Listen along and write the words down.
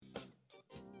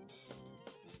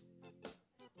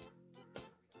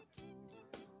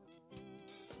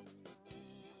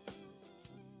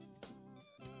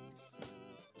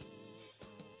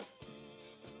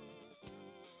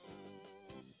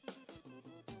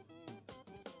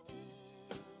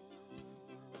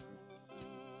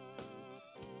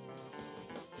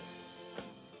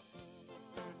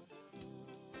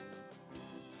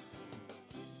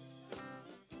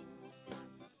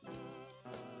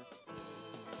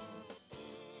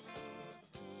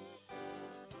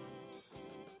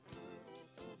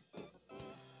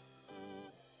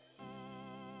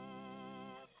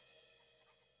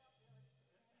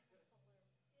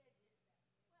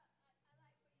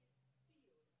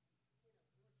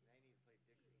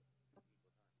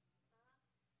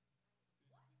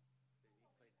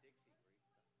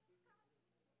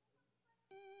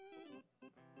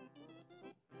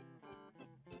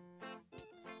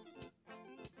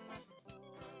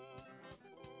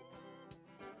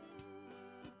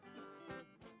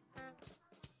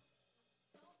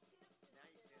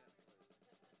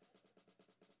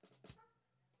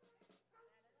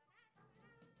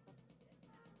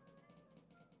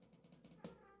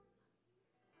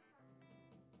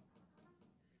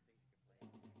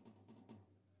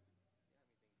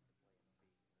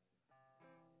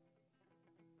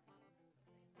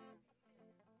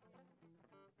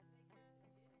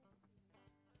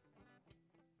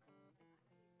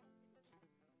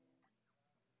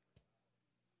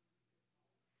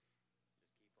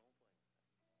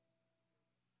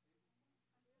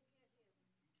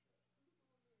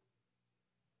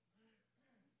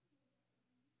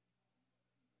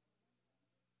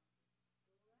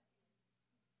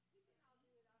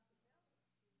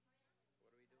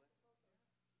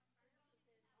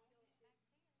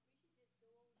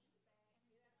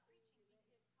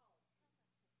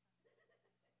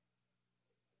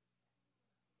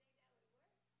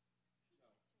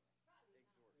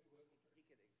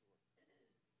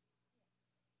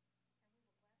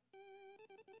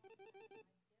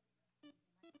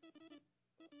Well, I had a cup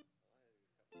of coffee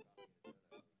and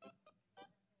a donut.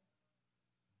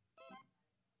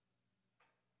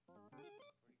 I'll eat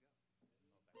that.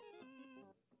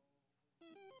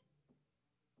 Where'd he go?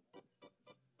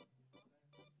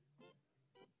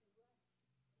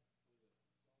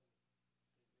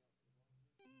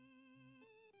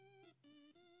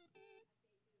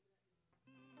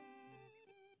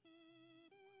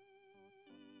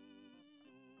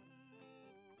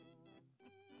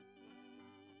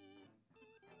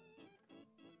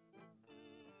 Oh, back there.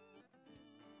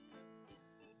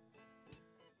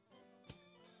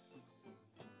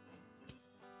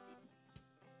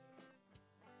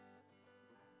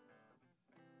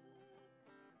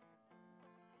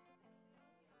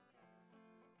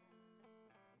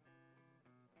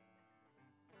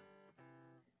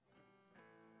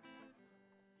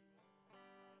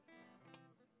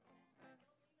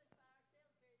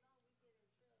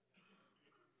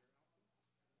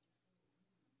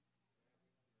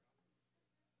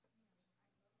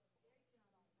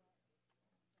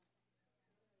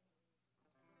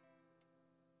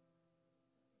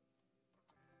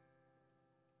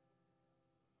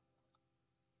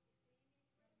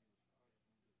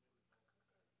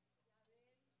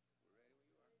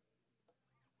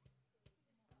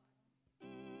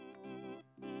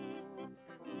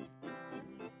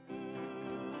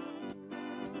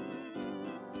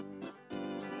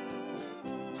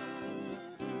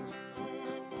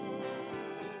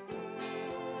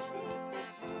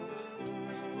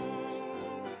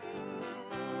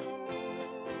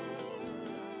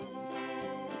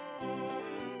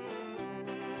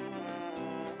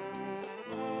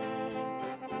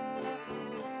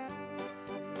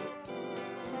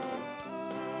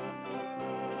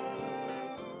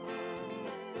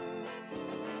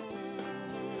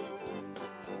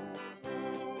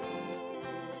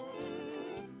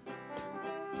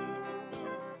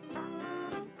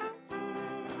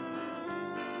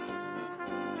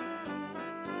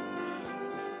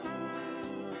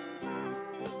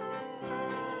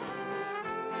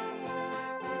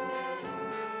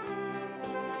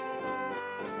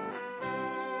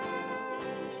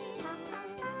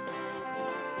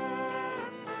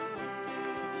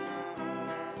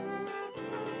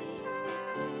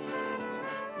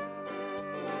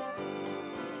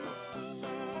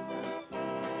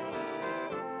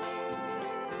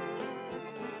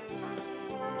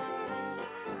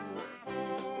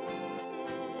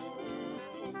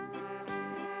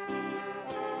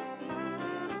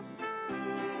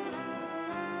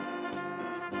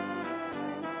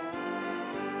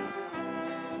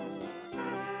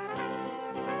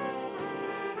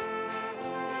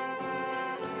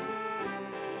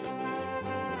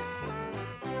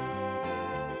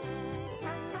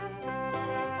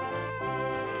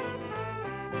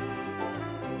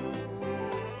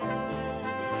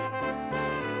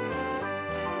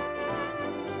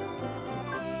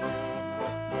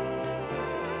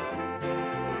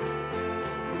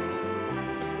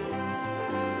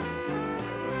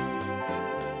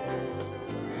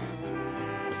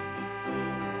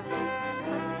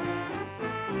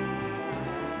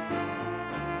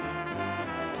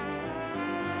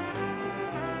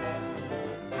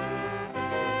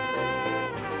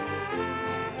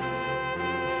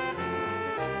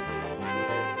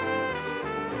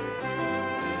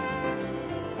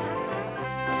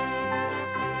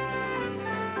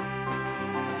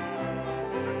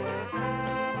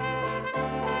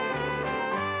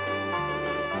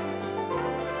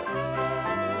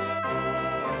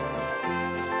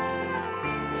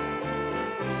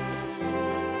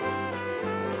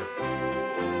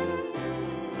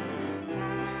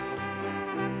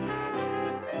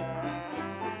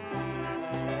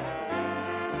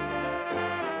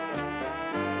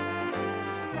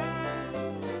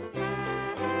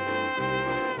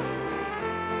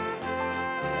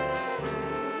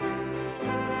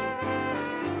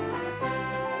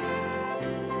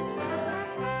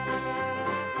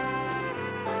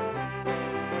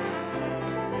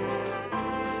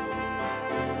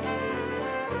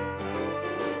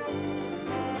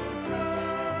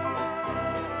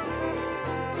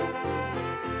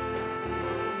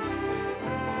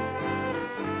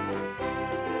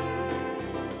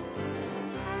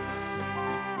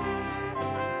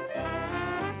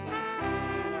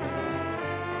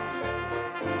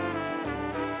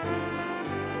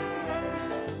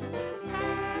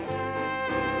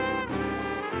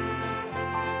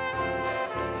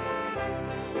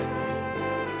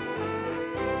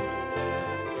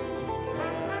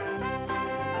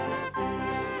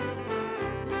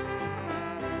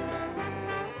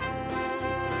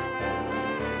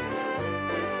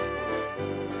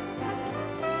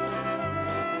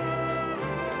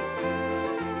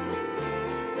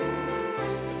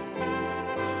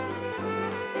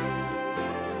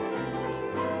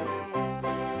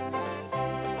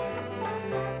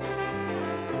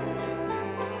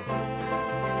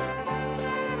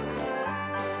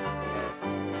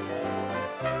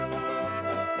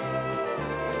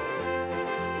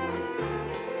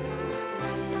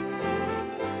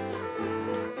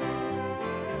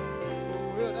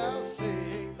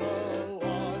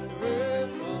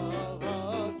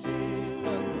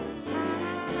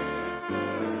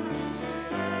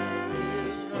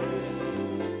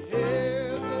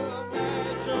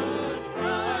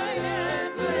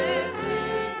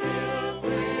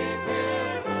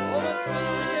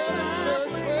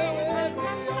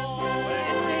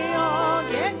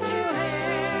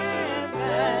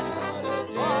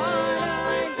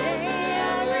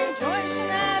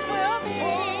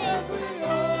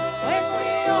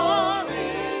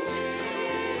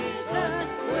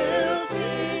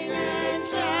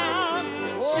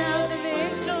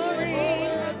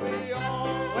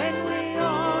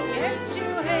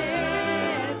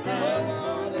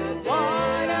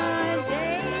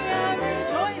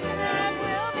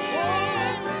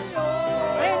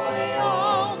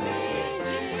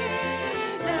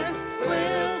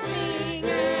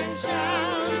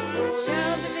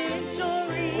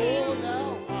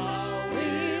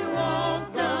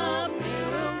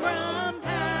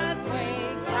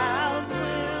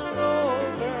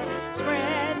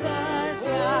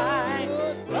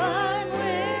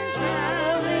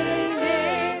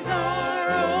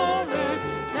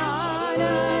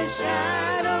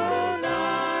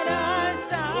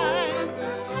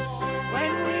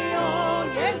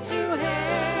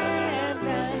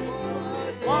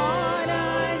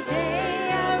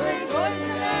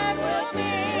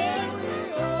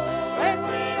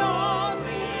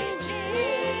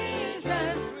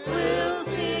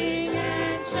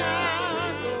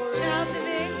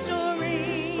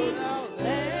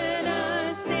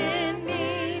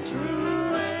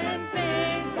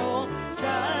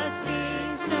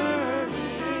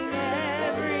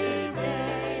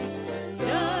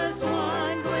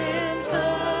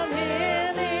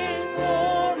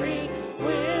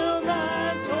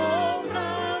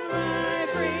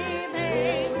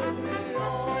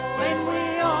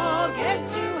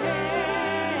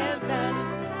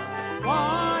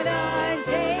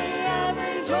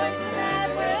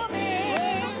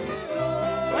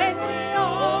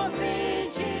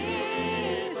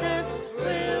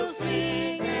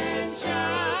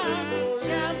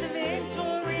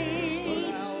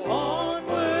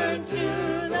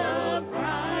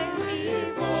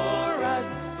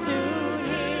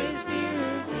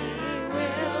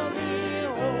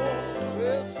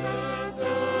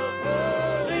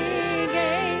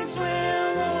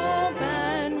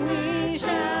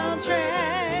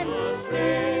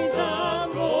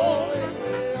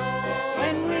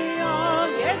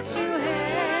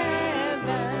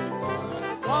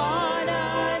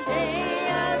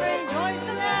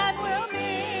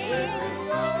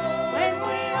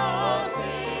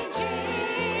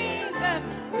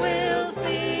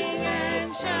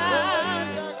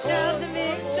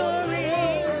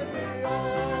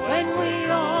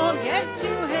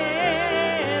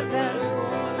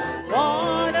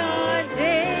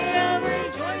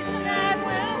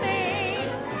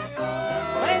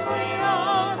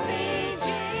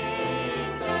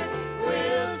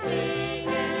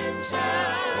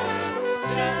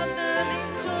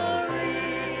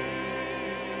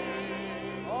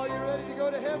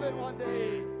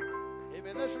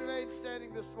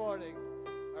 this morning,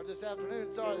 or this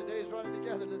afternoon, sorry, the day's running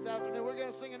together. This afternoon, we're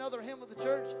going to sing another hymn of the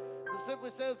church that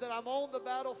simply says that I'm on the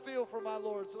battlefield for my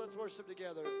Lord. So let's worship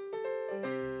together.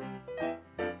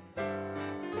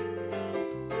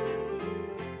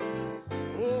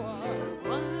 Oh, I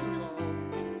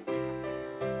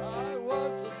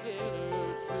was a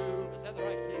sinner too. Is that the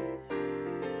right key?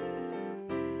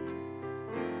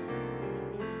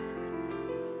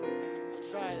 Let's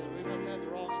try it. We must have the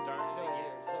wrong note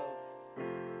here. So.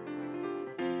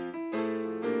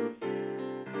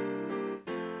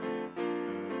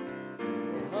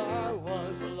 I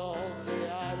was a lonely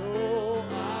idol.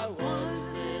 I was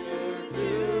a sinner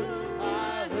too.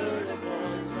 I heard a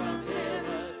voice from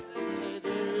heaven say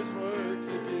there is work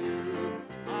to do.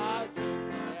 I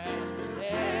took the master's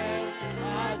hand.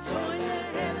 I joined the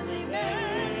heavenly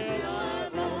band.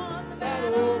 I'm on the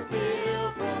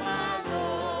battlefield for my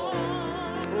Lord.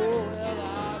 Oh, well,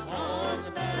 I'm on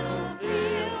the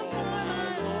battlefield for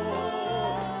my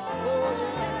Lord. Oh,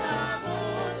 yes, I'm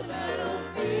on the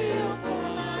battlefield for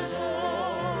my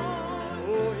Lord.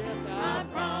 Oh, yes, I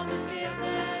promised him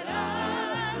that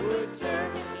I would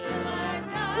serve him till I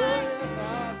died. Oh, yes,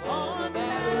 I'm on the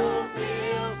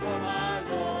battlefield for my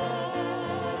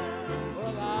Lord.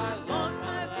 Well, I lost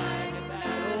my flag in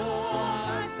battle.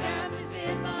 My staff is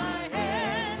in my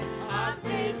hand. I'm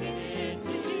taking it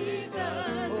to Jesus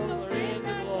over in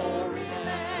the glory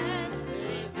land.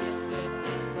 In distant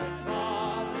hills the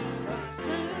trod,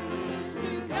 praise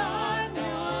to God.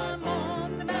 Now I'm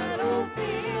on the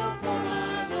battlefield for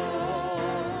my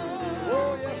Lord.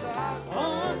 Oh, yes, I'm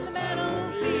on the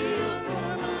battlefield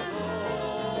for my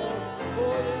Lord.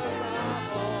 Oh, yes, I'm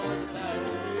on the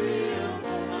battlefield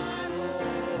for my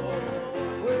Lord.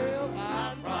 Well, I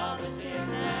promised him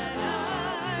that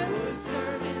I would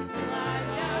serve him till I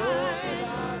died.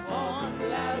 I'm on the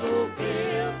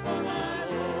battlefield for my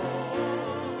Lord.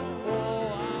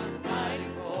 Oh, I'm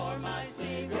fighting for my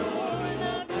Savior, and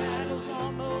the battle's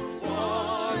almost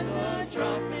won. The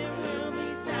trumpet will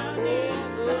be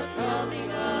sounding, the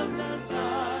coming of the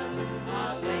sun.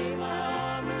 I'll lay my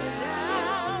armor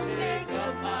down, take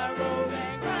up my robe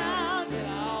and crown, and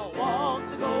I'll walk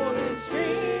the golden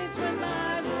streets with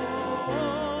my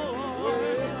Lord.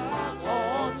 I'm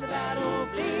on the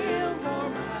battlefield for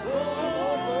my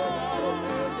Lord.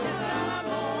 Yes, I'm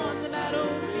on the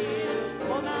battlefield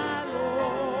for my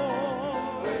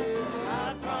Lord.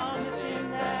 I promised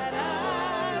him that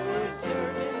I would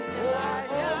serve him till I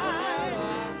died.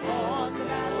 I'm on the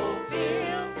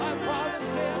battlefield. I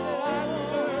promised him that I would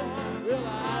serve him. Well,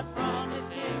 I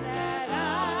promised him that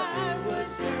I would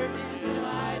serve him till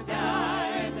I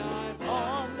died. I'm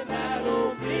on the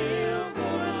battlefield for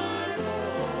my Lord.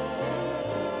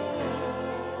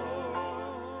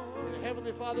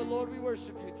 Heavenly Father, Lord, we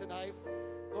worship you tonight.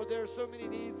 Lord, there are so many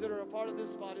needs that are a part of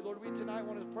this body. Lord, we tonight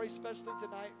want to pray especially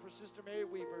tonight for Sister Mary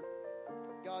Weaver,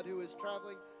 God, who is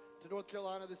traveling to North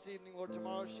Carolina this evening. Lord,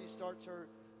 tomorrow she starts her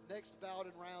next bout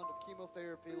and round of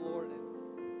chemotherapy, Lord.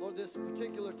 And Lord, this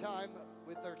particular time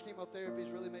with her chemotherapy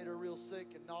has really made her real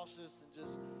sick and nauseous and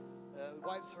just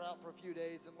wipes her out for a few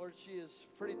days. And Lord, she is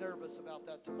pretty nervous about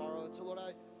that tomorrow. And so, Lord,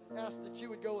 I ask that you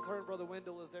would go with her and Brother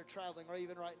Wendell as they're traveling, or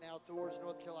even right now towards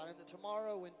North Carolina. And that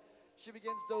tomorrow when she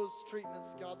begins those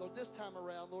treatments, God, Lord, this time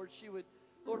around, Lord, she would,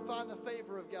 Lord, find the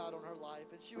favor of God on her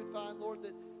life. And she would find, Lord,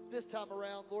 that this time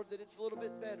around, Lord, that it's a little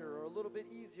bit better or a little bit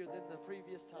easier than the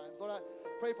previous times. Lord, I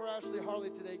pray for Ashley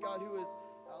Harley today, God, who is,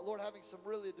 Lord, having some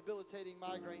really debilitating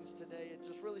migraines today and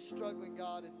just really struggling,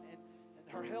 God, and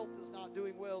her health is not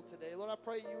doing well today. Lord, I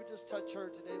pray you would just touch her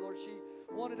today. Lord, she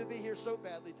wanted to be here so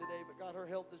badly today, but God, her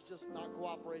health is just not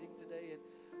cooperating today. And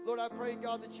Lord, I pray,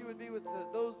 God, that you would be with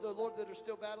those, Lord, that are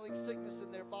still battling sickness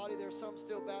in their body. There are some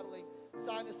still battling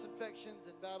sinus infections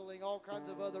and battling all kinds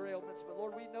of other ailments. But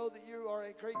Lord, we know that you are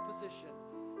a great physician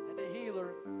and a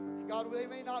healer. And God, they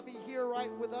may not be here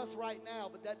right with us right now,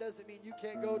 but that doesn't mean you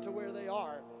can't go to where they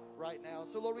are right now.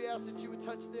 So Lord, we ask that you would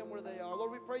touch them where they are.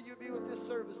 Lord, we pray you would be with this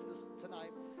service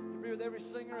tonight. You'd be with every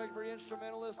singer, every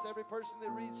instrumentalist, every person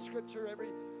that reads scripture, every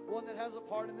one that has a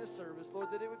part in this service. Lord,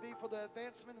 that it would be for the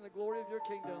advancement and the glory of your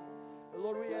kingdom. And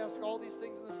Lord, we ask all these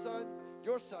things in the Son,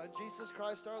 your Son, Jesus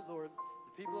Christ our Lord.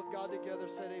 The people of God together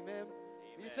said amen.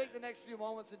 Will you take the next few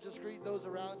moments and just greet those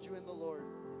around you in the Lord?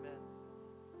 Amen.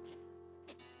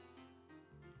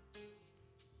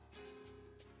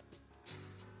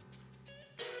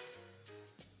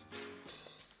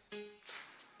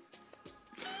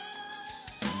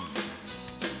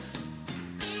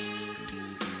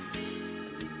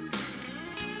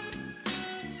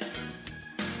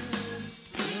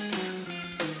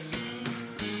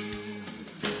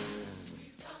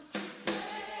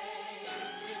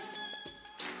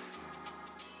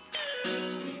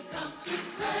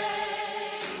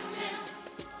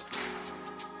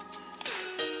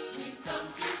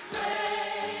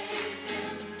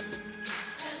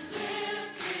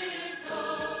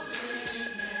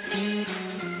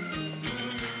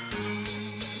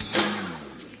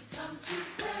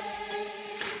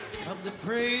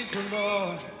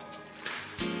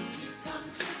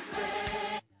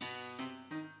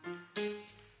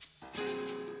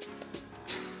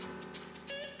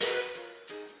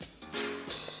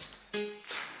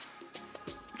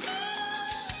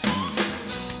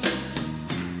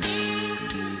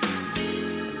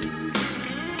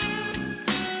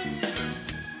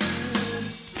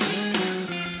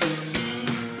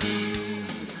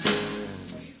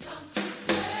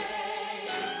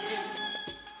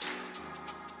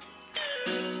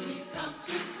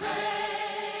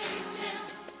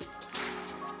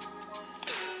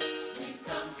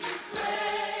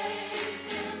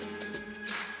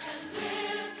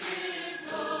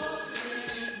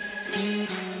 Come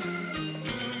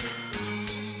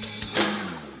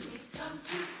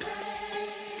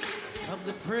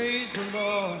to praise the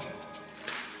Lord.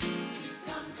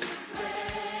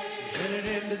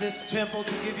 Entered into this temple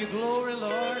to give you glory,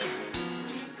 Lord.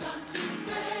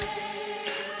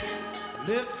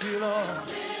 Lift you,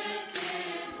 Lord.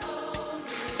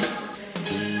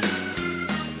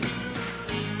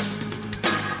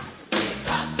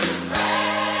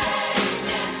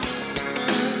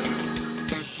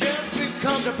 Yes, we've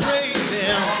come to praise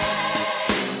Him.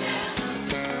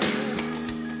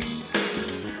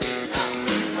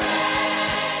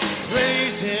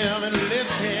 Praise Him and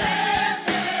lift Him.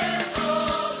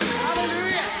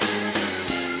 Hallelujah.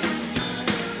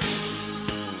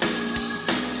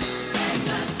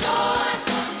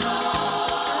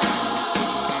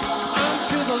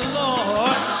 Unto the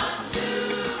Lord.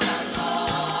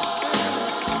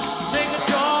 Make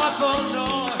a joyful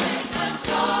noise.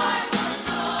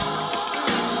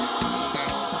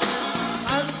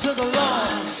 Unto the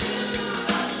Lord.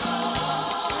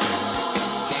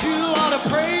 You ought to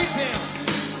praise Him.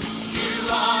 You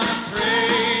ought to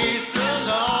praise the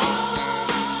Lord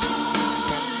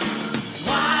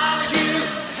while you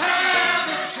have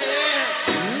a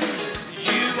chance.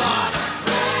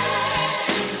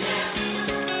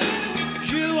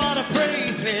 You ought to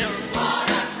praise Him.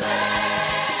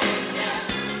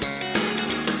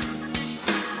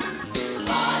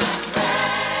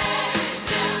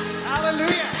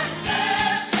 Hallelujah.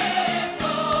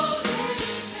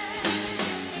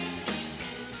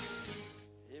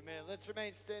 Amen. Let's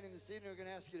remain standing this evening. We're going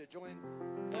to ask you to join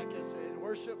back us in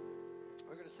worship.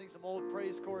 We're going to sing some old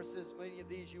praise choruses. Many of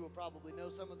these you will probably know.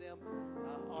 Some of them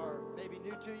are maybe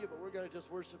new to you, but we're going to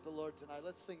just worship the Lord tonight.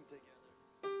 Let's sing together.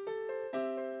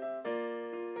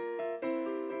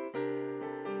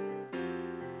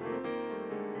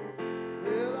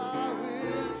 Well, I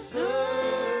will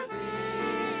serve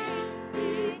Thee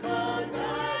because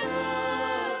I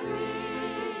love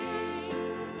Thee.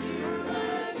 You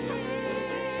have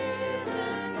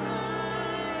given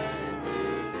life to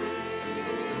me.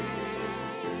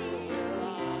 Well,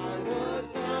 I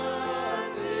was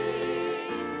nothing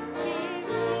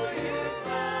until You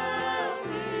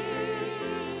found me.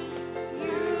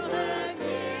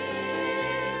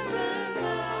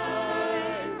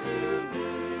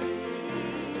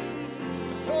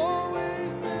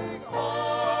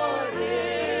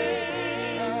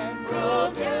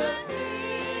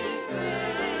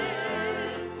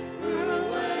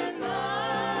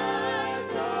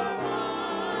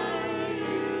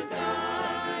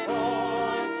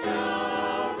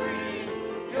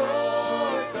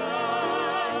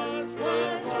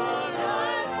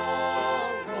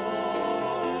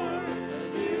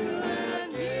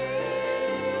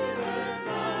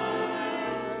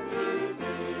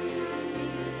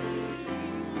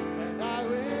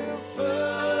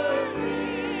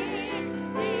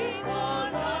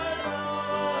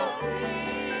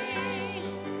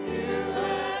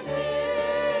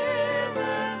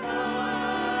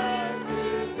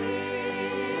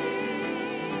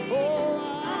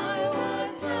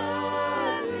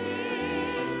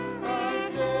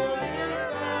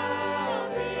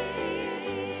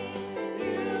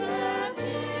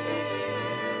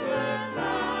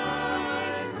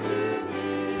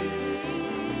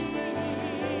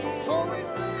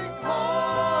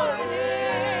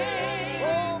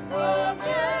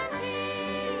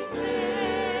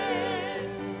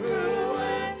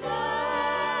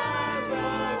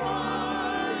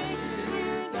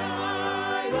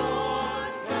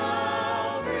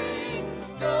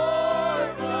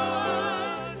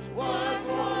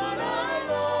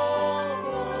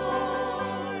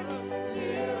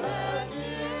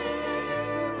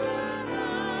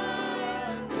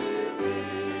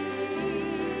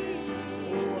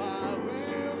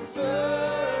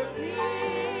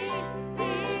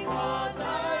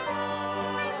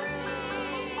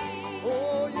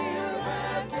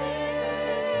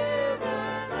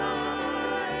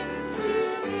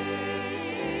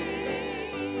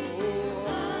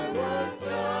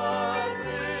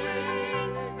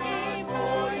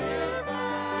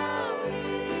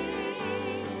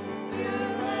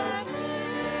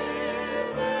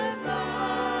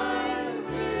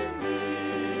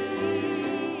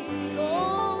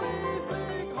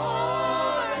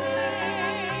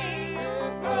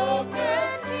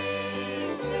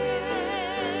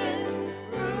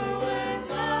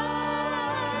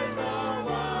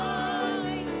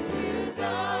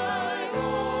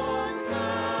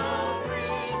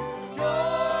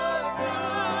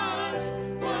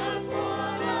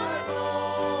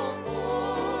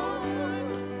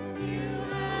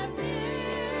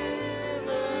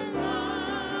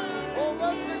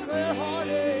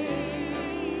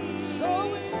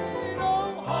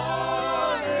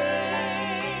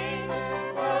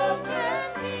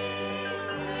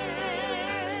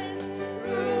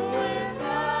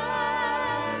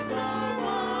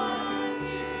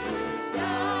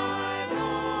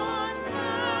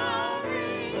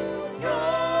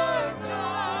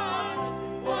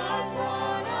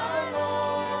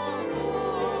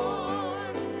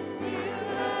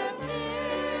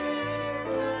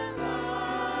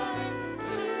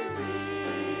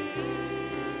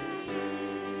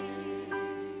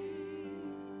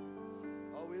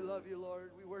 love you,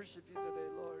 Lord. We worship you today,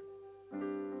 Lord.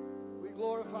 We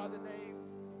glorify the name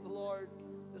of the Lord.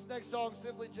 This next song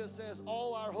simply just says,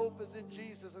 all our hope is in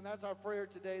Jesus. And that's our prayer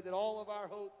today, that all of our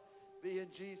hope be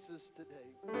in Jesus today.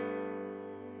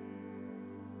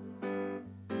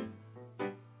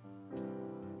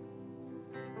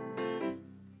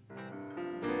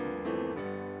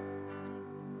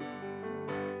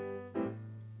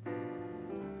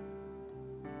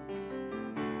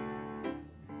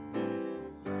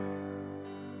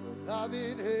 I've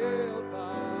been held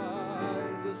by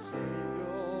the Savior.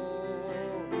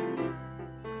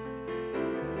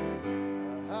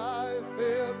 I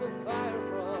feel the fire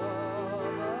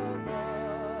from above.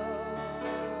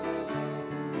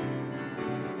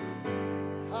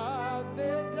 I've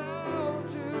been down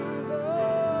to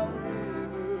the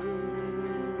river.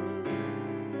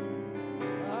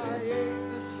 I ate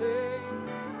the shame,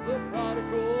 the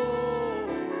prodigal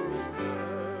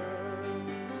return.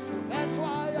 So that's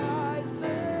why I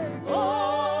sing,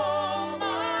 oh.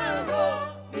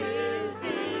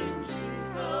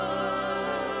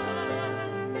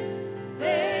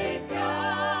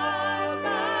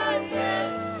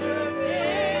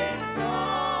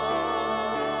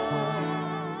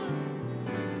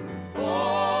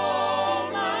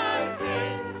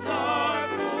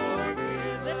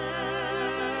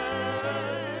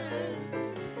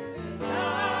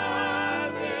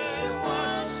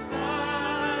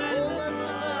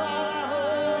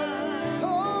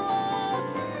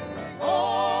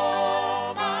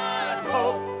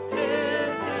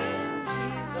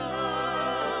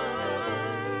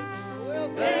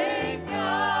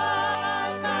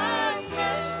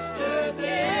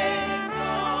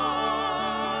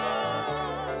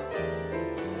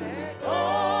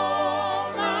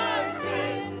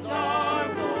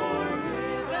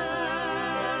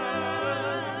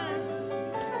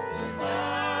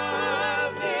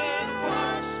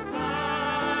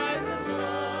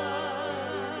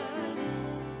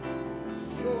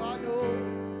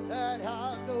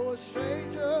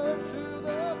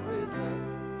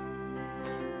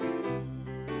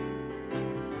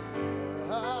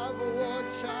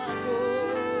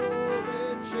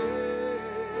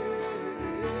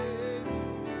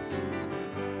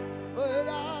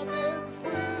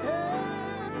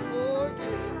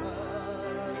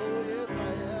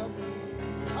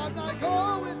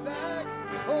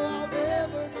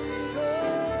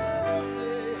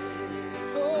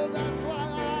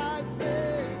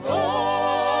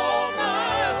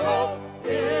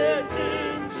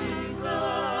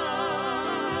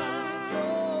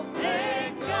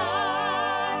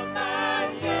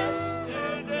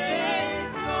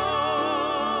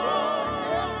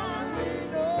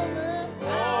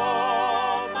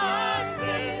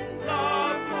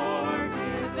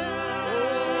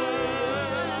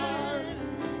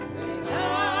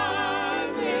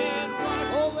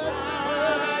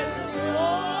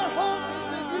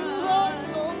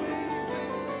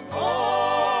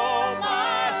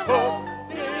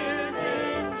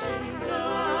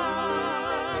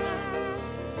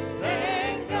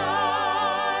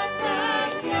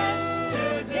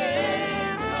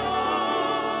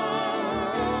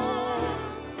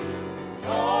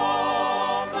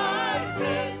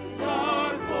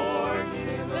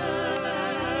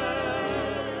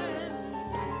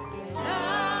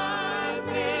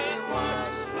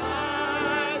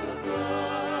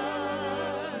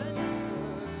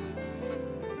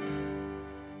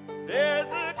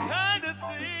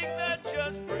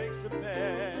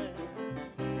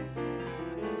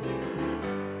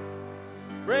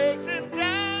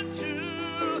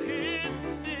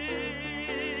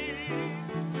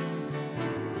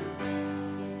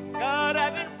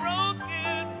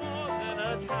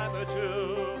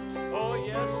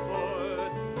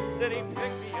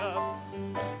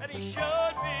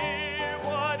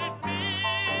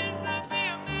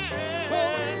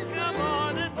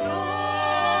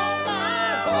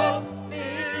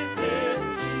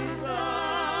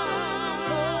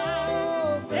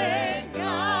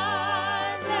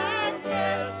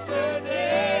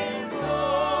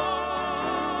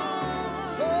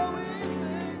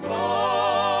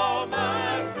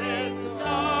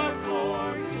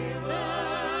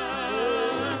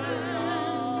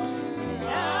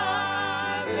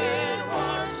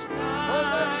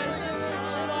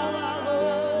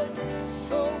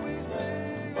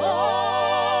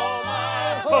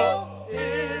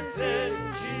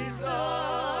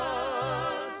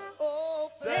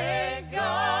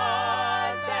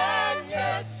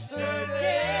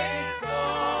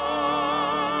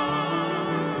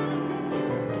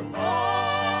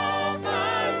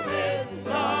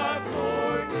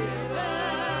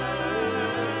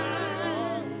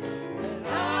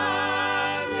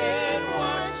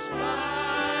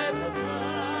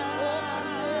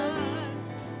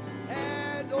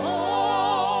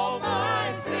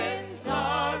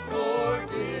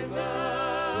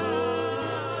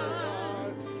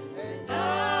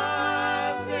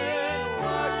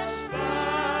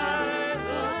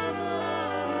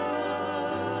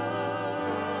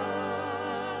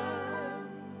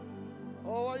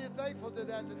 to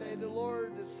that today. The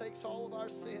Lord just takes all of our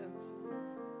sins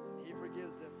and He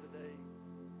forgives them today.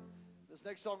 This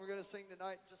next song we're going to sing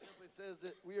tonight just simply says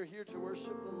that we are here to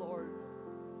worship the Lord.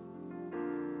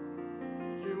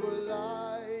 You were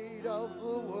light of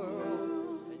the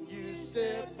world, and you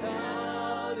stepped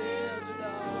out into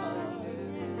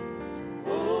darkness.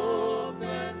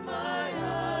 Open my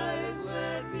eyes,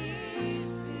 let me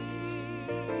see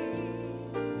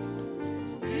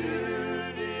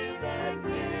beauty that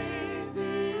made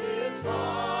this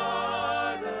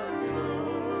heart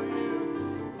adore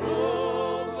you.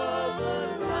 Hope of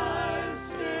a life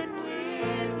spent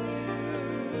with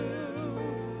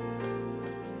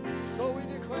you. So we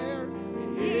declare,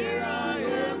 here I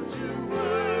am to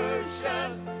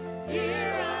worship.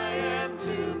 Here I am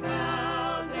to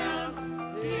bow down.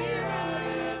 Here I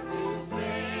am to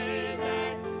say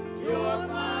that you're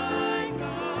my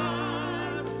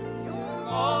God. You're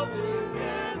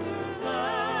altogether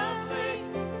lovely,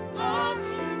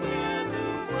 altogether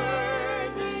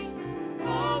worthy,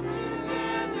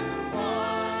 altogether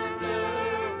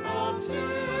wonderful to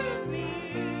me.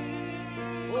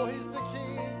 Oh, He's the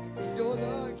King. You're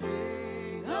the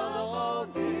King of all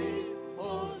days.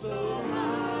 Oh, so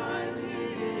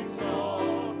highly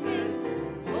exalted,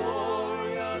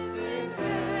 glorious in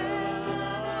heaven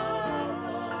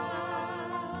above.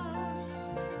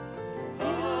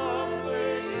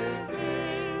 Humbly you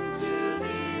came to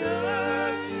the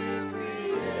earth you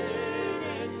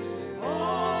created,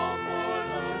 all for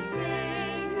the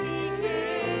saints He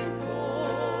came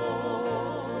born.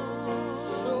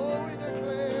 So we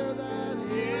declare that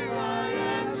here I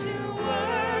am to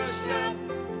worship.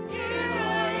 Here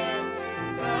I am to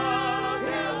bow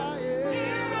down.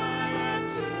 Here I am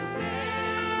to say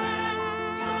that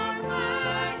you're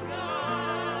my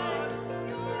God.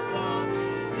 You're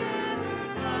altogether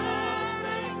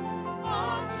lovely,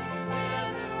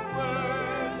 altogether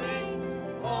worthy,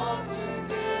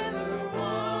 altogether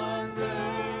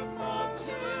wonderful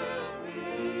to me.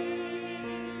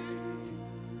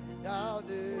 And I'll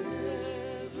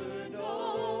never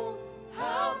know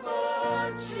how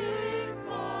much it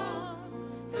costs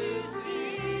to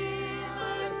see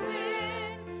my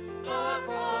sin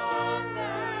upon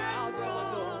that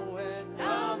cross. And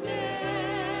I'll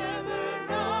never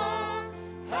know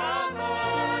how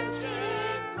much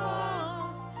it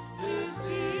costs to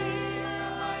see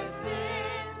my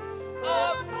sin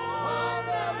upon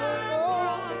that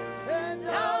cross. And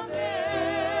I'll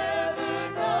never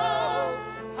know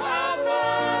how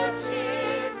much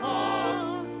it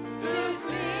costs to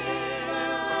see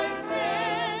my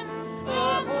sin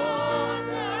upon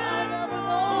that. I'll never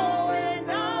know, and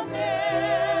I'll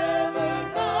never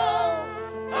know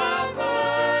how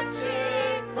much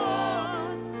it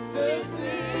costs to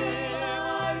see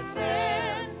my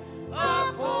sins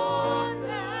upon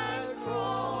that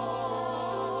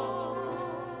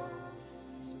cross.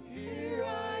 Here I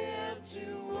am to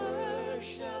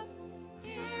worship.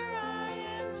 Here I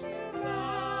am to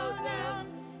bow down.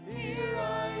 Here I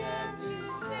am to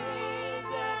say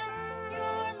that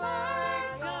you're my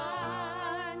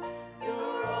God.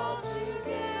 You're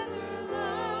altogether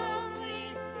lovely,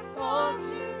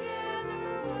 altogether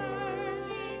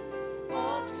worthy,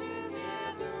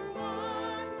 altogether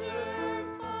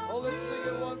wonderful. Oh, let's sing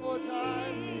it one more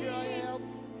time. Here I am.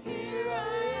 Here I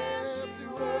am to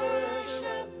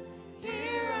worship.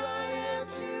 Here I am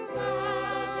to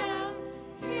bow down.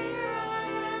 Here I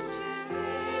am to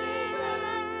say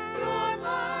that you're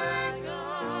my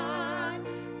God.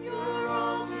 You're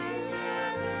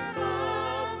altogether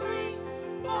lovely,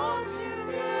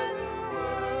 altogether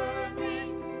worthy,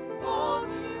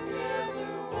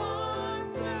 altogether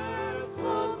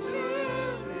wonderful to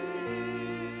me.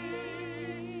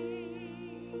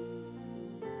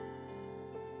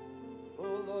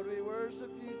 Oh Lord, we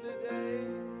worship you today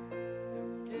and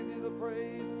we give you the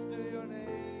praises to your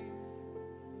name.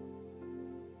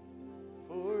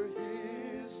 For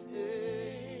His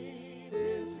name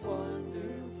is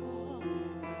wonderful.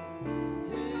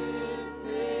 His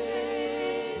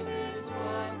name is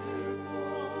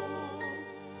wonderful.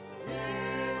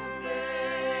 His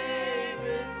name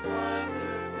is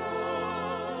wonderful.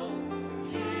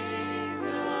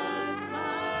 Jesus,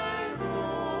 my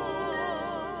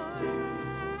Lord.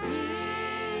 He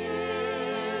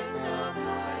is a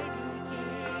mighty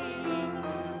King.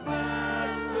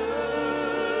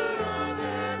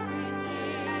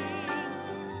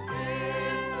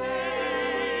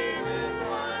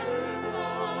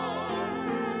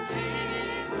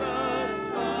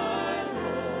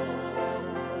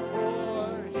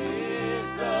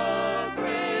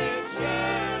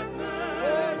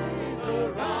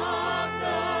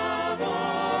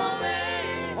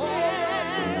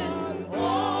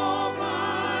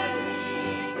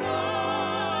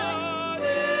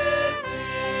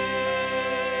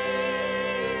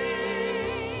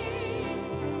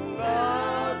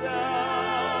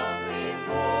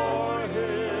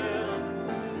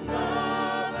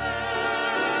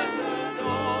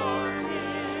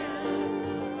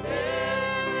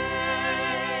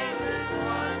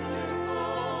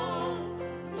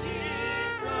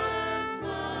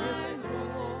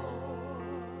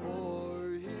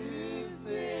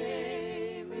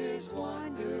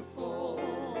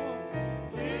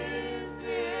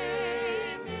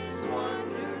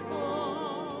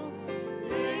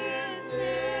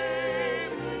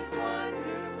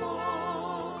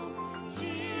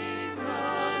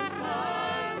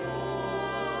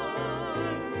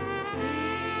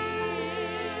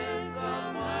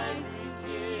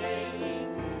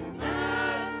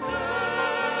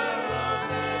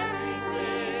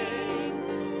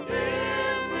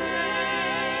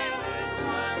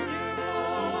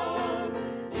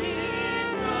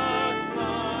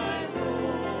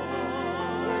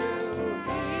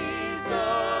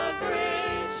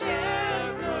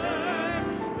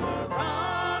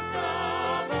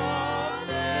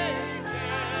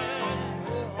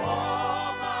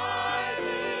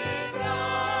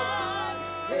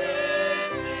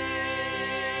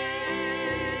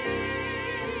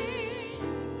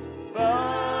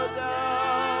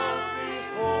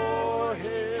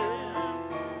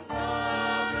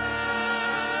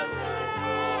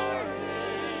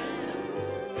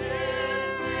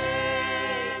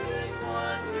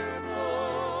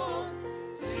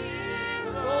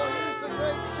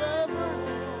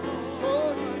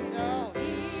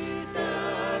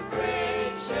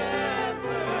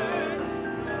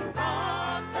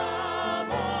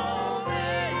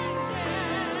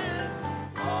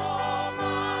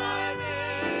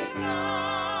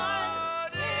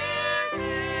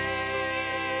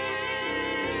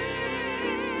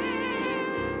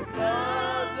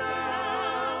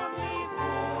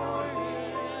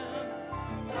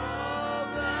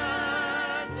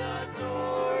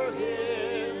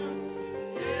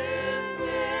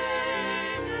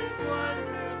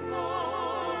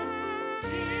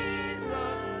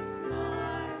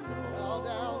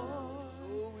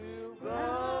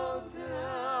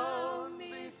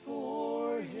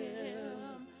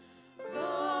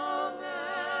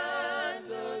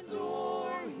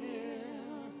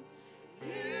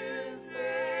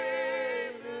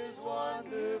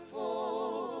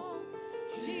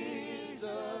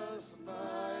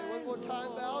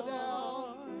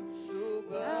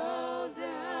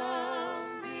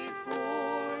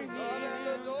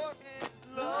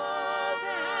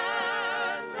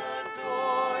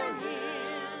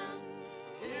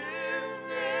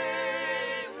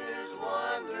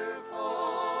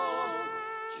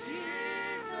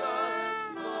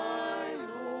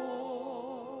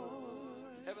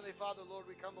 Father, Lord,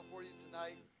 we come before you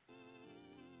tonight.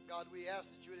 God, we ask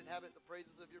that you would inhabit the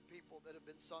praises of your people that have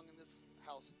been sung in this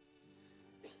house.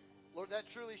 Lord, that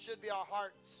truly should be our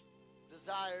heart's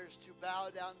desires, to bow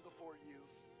down before you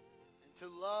and to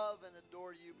love and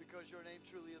adore you, because your name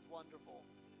truly is wonderful.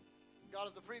 God,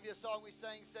 as the previous song we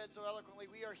sang said so eloquently,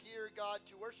 we are here, God,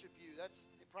 to worship you. That's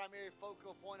the primary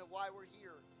focal point of why we're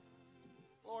here.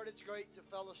 Lord, it's great to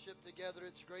fellowship together.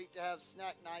 It's great to have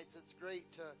snack nights. It's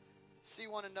great to see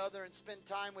one another and spend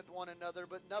time with one another.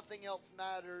 But nothing else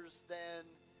matters than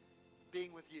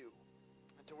being with you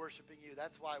and to worshiping you.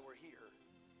 That's why we're here.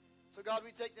 So, God, we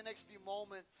take the next few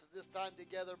moments of this time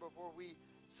together before we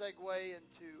segue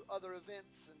into other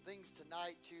events and things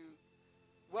tonight to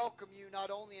welcome you not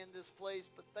only in this place,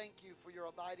 but thank you for your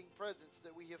abiding presence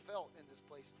that we have felt in this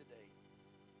place today.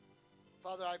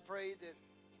 Father, I pray that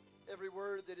every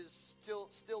word that is still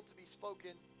to be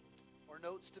spoken or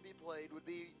notes to be played would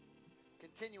be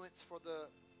continuance for the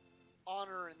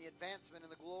honor and the advancement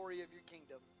and the glory of your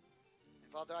kingdom.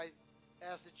 And Father, I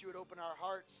ask that you would open our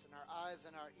hearts and our eyes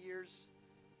and our ears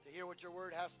to hear what your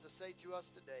word has to say to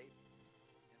us today.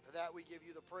 And for that we give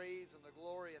you the praise and the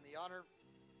glory and the honor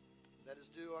that is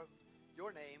due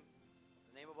your name,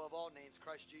 the name above all names,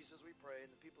 Christ Jesus, we pray. And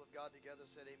the people of God together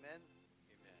said amen.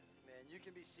 Amen. Amen. You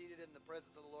can be seated in the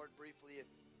presence of the Lord briefly if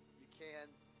you can.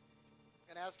 I'm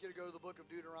going to ask you to go to the book of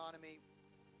Deuteronomy,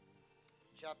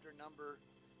 chapter number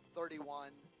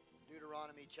 31.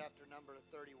 Deuteronomy, chapter number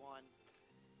 31.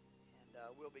 And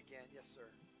we'll begin. Yes, sir.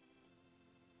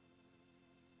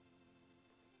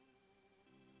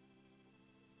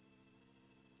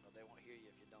 Oh, they won't hear you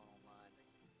if you don't online.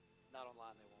 Not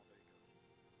online, they won't. There you go.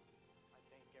 I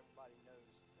think everybody knows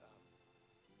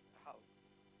how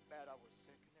bad I was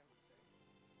sick and everything.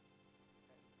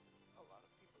 And a lot of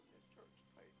people in this church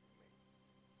prayed for me.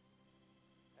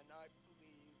 And I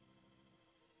believe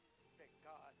that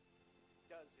God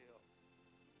does heal.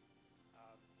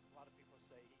 A lot of people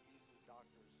say he uses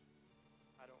doctors.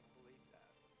 I don't believe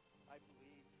that. I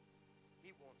believe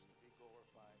he wants to be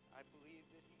glorified. I believe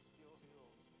that he still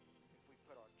heals if we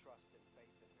put our trust and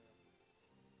faith in him.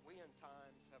 We in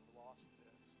times have lost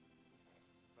this.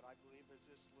 But I believe as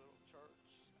this little church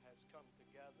has come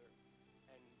together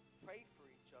and pray for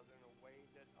each other in a way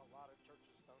that a lot of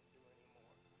churches don't do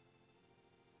anymore.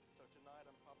 So tonight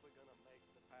I'm probably going to make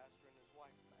the pastor and his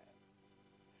wife mad.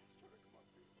 Pastor, come up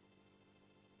here.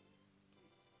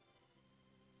 Please.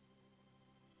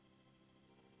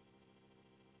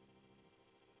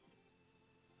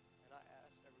 And I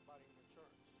asked everybody in the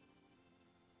church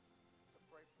to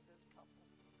pray for this couple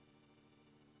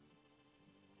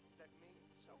that means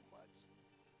so much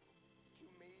to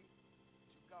me,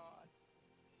 to God,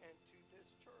 and to this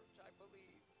church. I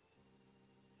believe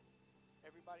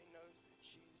everybody knows that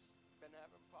she's been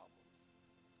having problems,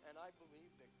 and I believe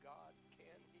that God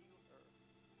can heal her.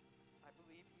 I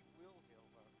believe he will heal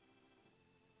her.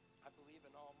 I believe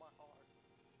in all my heart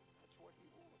that's what he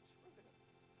wants for them.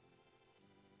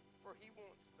 For he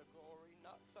wants the glory,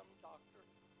 not some doctor,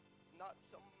 not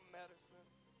some medicine.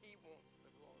 He wants the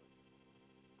glory.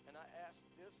 And I ask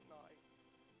this night,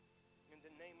 in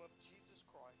the name of Jesus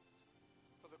Christ,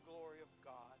 for the glory of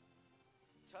God,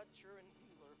 touch her and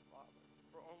heal her, Father,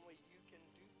 for only you can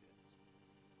do this.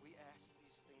 We ask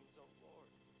these things, O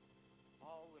Lord,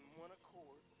 all in one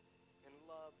accord, in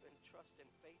love and trust and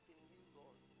faith in you,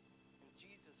 Lord. In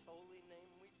Jesus' holy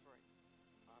name we pray.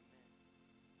 Amen.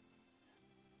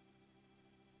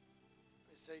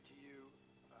 I say to you,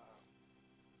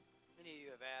 many of you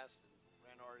have asked, and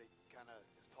Rand already kind of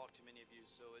has talked to many of you,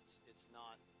 so it's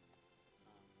not,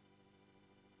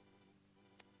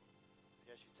 I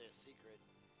guess you'd say, a secret.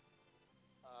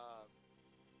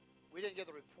 We didn't get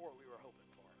the report we were hoping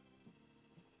for.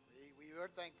 We are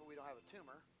thankful we don't have a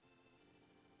tumor.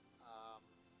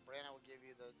 Brandon will give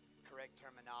you the correct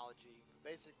terminology.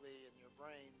 Basically, in your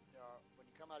brain, when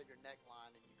you come out of your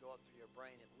neckline and you go up through your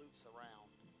brain, it loops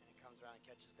around and it comes around and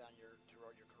catches down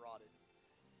toward your carotid.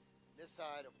 And this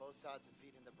side, or both sides of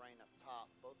feeding the brain up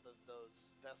top, both of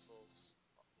those vessels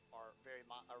are very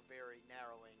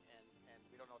narrowing, and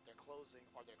we don't know if they're closing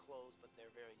or they're closed, but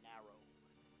they're very narrow.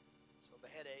 So the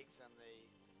headaches and the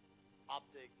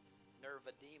optic nerve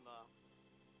edema,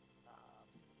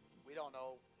 we don't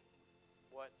know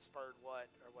what spurred what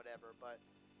or whatever, but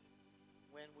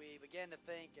when we began to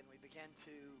think and we began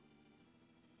to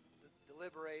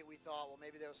deliberate, we thought, well,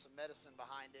 maybe there was some medicine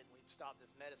behind it, and we'd stop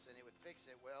this medicine, it would fix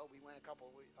it. Well, we went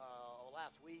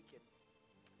last week and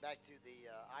back to the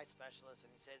eye specialist,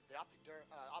 and he said the optic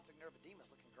nerve edema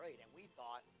is looking great, and we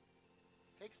thought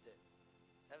fixed it.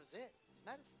 That was it. It was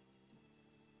medicine.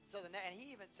 So and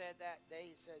he even said that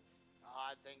day, he said,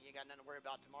 I think you got nothing to worry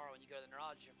about tomorrow. When you go to the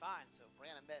neurologist, you're fine. So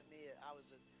Brianna met me. I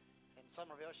was in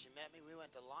Somerville. She met me. We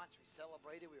went to lunch. We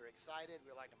celebrated. We were excited.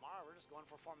 We were like, tomorrow we're just going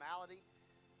for formality.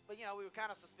 But, we were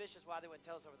kind of suspicious why they wouldn't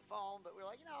tell us over the phone. But we were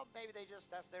like, maybe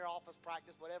that's their office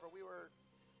practice, whatever. We were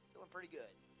doing pretty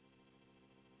good.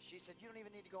 She said, you don't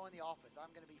even need to go in the office.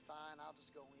 I'm going to be fine. I'll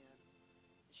just go in.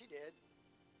 And she did.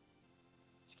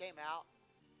 She came out.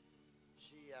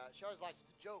 She always likes to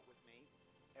joke with me.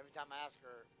 Every time I ask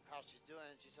her how she's doing,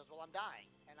 she says, well, I'm dying.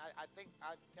 And I think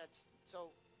that's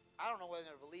so. I don't know whether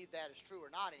to believe that is true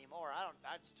or not anymore.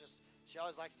 That's just, she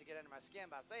always likes to get under my skin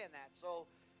by saying that. So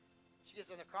she gets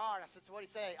in the car, and I said, so what do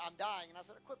you say? I'm dying. And I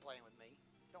said, quit playing with me.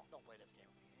 Don't play this game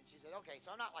with me. And she said, okay,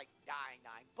 so I'm not like dying,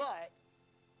 but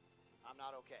I'm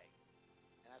not okay.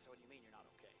 And I said, what do you mean you're not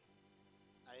okay?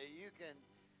 Now, you can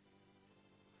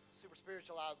super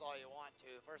spiritualize all you want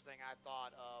to. First thing I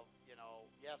thought of,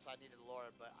 yes, I needed the Lord,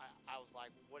 but I was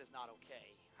like, what is not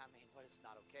okay? I mean, what is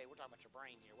not okay? We're talking about your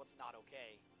brain here. What's not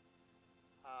okay?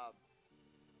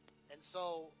 And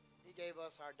so he gave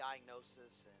us our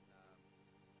diagnosis, and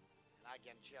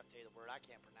again, she have to tell you the word. I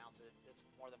can't pronounce it. It's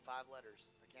more than 5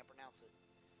 letters. I can't pronounce it.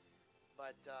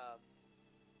 But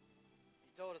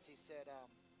he told us, he said,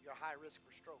 you're high risk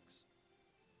for strokes.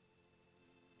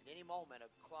 At any moment, a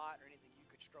clot or anything, you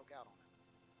could stroke out on it.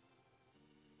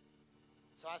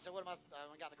 So I said, what am I?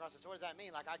 When I got in the car, I said, so what does that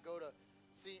mean? Like I go to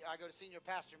senior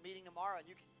pastor meeting tomorrow, and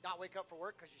you can not wake up for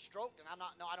work because you stroked, and I'm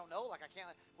not. No, I don't know. Like I can't.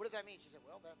 What does that mean? She said,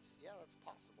 well, that's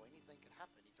possible. Anything could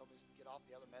happen. He told me to get off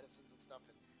the other medicines and stuff,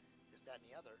 and this, that, and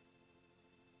the other.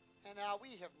 And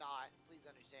we have not. Please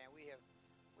understand, we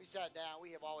sat down.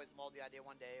 We have always mulled the idea.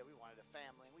 One day we wanted a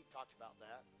family, and we talked about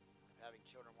that, having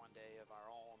children one day of our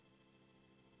own.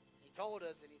 He told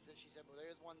us, and she said, well, there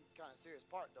is one kind of serious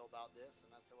part, though, about this.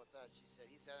 And I said, what's that?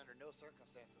 He said, under no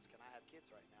circumstances can I have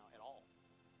kids right now at all,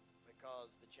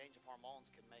 because the change of hormones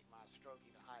can make my stroke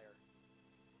even higher.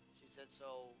 She said,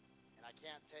 so, and I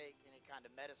can't take any kind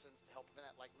of medicines to help prevent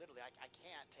that. Like, literally, I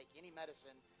can't take any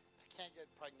medicine. I can't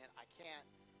get pregnant. I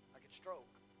could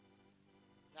stroke.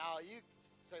 Now, you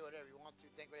say whatever you want to,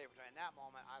 think whatever. In that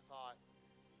moment, I thought,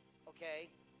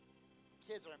 okay,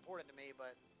 kids are important to me,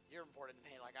 but you're important to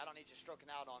me. Like, I don't need you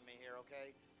stroking out on me here,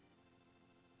 okay?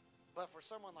 But for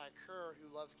someone like her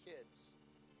who loves kids,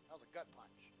 that was a gut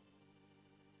punch.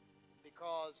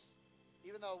 Because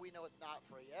even though we know it's not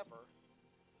forever,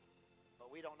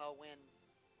 but we don't know when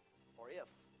or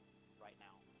if right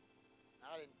now.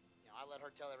 Now, I let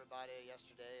her tell everybody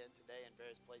yesterday and today in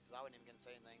various places. I wasn't even going to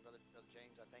say anything. Brother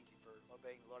James, I thank you for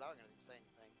obeying the Lord. I wasn't going to say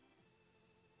anything.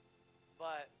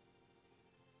 But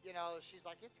she's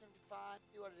like, it's going to be fine,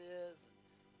 do what it is, and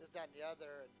this, that, and the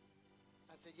other.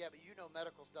 And I said, yeah, but you know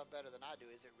medical stuff better than I do.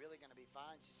 Is it really going to be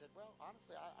fine? She said, well,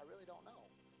 honestly, I really don't know.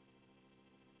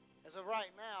 And so right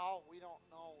now, we don't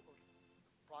know the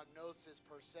prognosis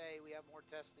per se. We have more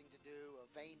testing to do, a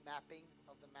vein mapping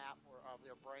of the map or of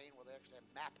their brain, where they actually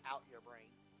map out your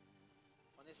brain.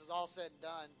 When this is all said and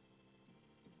done,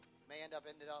 may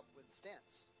ended up with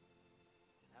stents,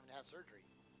 having to have surgery,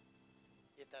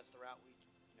 if that's the route we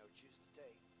choose to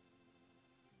take.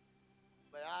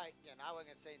 But I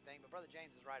wasn't going to say anything, but Brother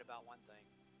James is right about one thing.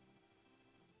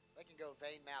 They can go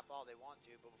vein map all they want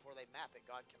to, but before they map it,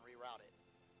 God can reroute it.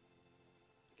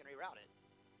 He can reroute it.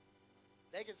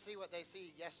 They can see what they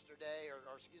see yesterday or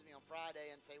on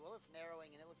Friday and say, well, it's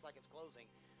narrowing and it looks like it's closing.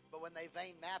 But when they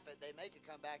vein map it, they make it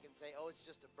come back and say, oh, it's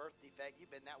just a birth defect.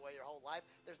 You've been that way your whole life.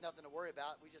 There's nothing to worry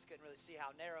about. We just couldn't really see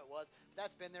how narrow it was. But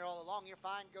that's been there all along. You're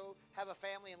fine. Go have a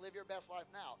family and live your best life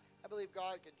now. I believe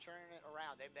God can turn it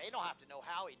around. They don't have to know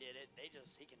how he did it.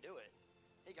 He can do it.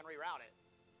 He can reroute it.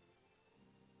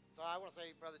 So I want to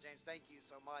say, Brother James, thank you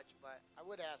so much. But I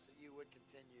would ask that you would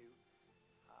continue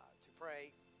to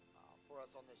pray for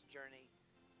us on this journey.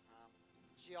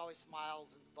 She always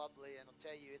smiles and is bubbly and will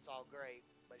tell you it's all great,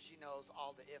 but she knows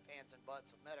all the ifs, ands, and buts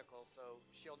of medical, so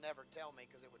she'll never tell me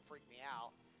because it would freak me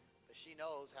out. But she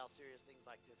knows how serious things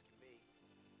like this can be.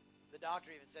 The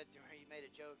doctor even said to her, he made a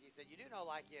joke, he said, you do know,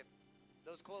 like, if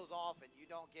those close off and you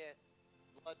don't get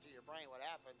blood to your brain, what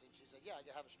happens? And she said, yeah, I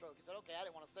have a stroke. He said, okay, I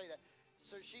didn't want to say that.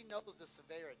 So she knows the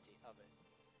severity of it.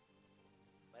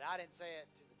 But I didn't say it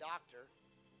to the doctor.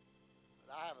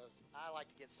 But I like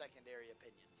to get secondary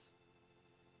opinions.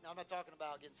 Now, I'm not talking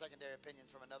about getting secondary opinions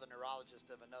from another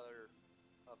neurologist of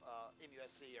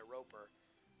MUSC or Roper.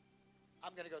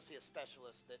 I'm going to go see a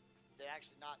specialist that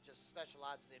actually not just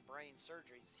specializes in brain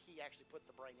surgeries. He actually put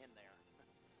the brain in there.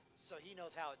 So he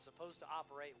knows how it's supposed to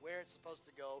operate, where it's supposed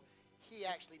to go. He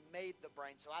actually made the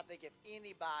brain. So I think if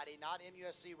anybody, not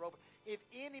MUSC, Roper, if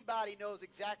anybody knows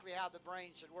exactly how the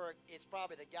brain should work, it's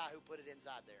probably the guy who put it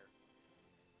inside there.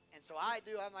 And so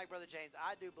I'm like Brother James,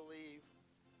 I do believe.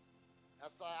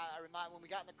 That's why I remind when we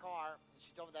got in the car and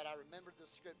she told me that, I remembered the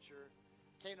scripture,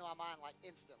 came to my mind like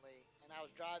instantly. And I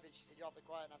was driving. She said, "You're awfully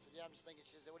quiet." And I said, "Yeah, I'm just thinking."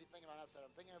 She said, "What are you thinking about?" And I said,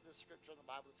 "I'm thinking of this scripture in the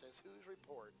Bible that says, 'Whose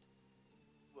report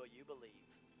will you believe?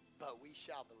 But we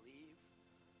shall believe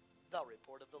the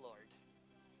report of the Lord.'"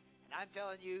 And I'm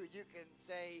telling you, you can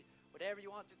say whatever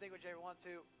you want to, think whatever you want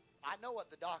to. I know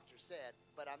what the doctor said,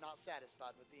 but I'm not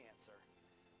satisfied with the answer.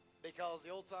 Because the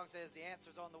old song says, "The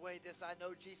answer's on the way. This I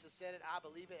know, Jesus said it. I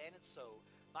believe it, and it's so.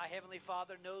 My Heavenly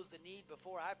Father knows the need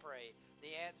before I pray.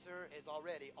 The answer is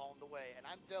already on the way." And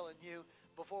I'm telling you,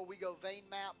 before we go vein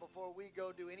map, before we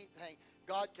go do anything,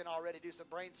 God can already do some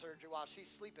brain surgery while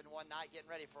she's sleeping one night getting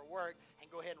ready for work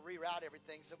and go ahead and reroute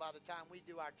everything. So by the time we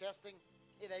do our testing,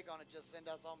 it ain't going to just send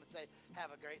us home and say,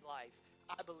 "Have a great life."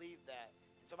 I believe that.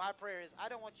 And so my prayer is, I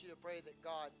don't want you to pray that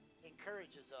God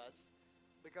encourages us,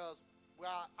 because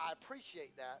well, I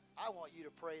appreciate that. I want you to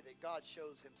pray that God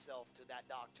shows himself to that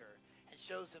doctor and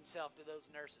shows himself to those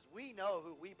nurses. We know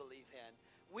who we believe in.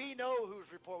 We know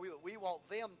whose report we want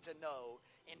them to know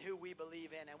in who we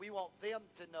believe in, and we want them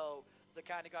to know the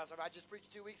kind of God. So I just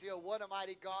preached 2 weeks ago, what a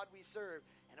mighty God we serve.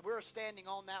 And we're standing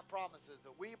on that promises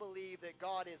that we believe that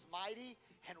God is mighty,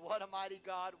 and what a mighty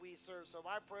God we serve. So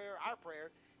our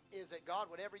prayer is that God,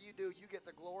 whatever you do, you get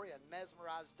the glory and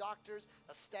mesmerize doctors,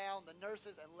 astound the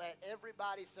nurses, and let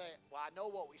everybody say, "Well, I know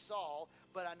what we saw,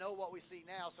 but I know what we see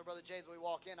now." So, Brother James, when we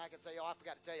walk in, I can say, "Oh, I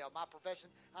forgot to tell you, my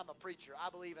profession, I'm a preacher. I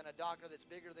believe in a doctor that's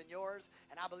bigger than yours,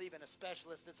 and I believe in a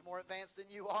specialist that's more advanced than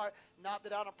you are. Not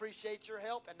that I don't appreciate your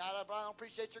help, and not that I don't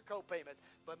appreciate your co-payments,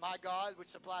 but my God, which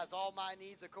supplies all my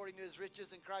needs according to his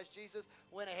riches in Christ Jesus,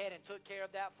 went ahead and took care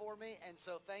of that for me, and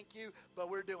so thank you, but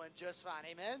we're doing just fine."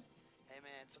 Amen?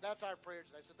 Amen. So that's our prayer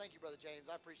today. So thank you, Brother James.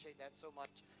 I appreciate that so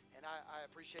much, and I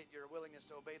appreciate your willingness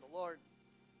to obey the Lord.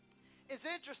 It's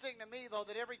interesting to me, though,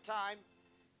 that every time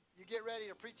you get ready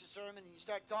to preach a sermon and you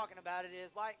start talking about it,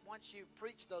 is like once you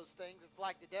preach those things, it's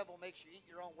like the devil makes you eat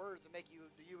your own words and make you,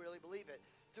 do you really believe it?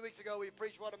 2 weeks ago we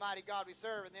preached what a mighty God we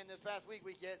serve, and then this past week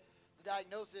we get the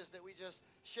diagnosis that we just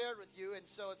shared with you. And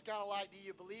so it's kind of like, do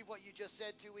you believe what you just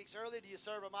said 2 weeks earlier? Do you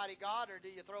serve a mighty God, or do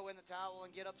you throw in the towel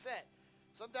and get upset?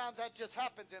 Sometimes that just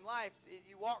happens in life.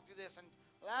 You walk through this. And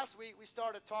last week we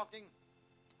started talking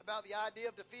about the idea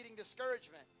of defeating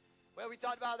discouragement. Well, we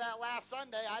talked about that last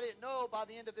Sunday. I didn't know by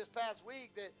the end of this past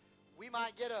week that we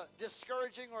might get a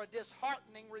discouraging or a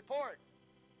disheartening report.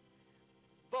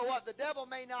 But what the devil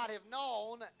may not have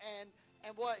known,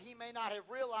 and what he may not have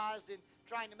realized in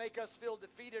trying to make us feel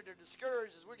defeated or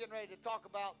discouraged, is we're getting ready to talk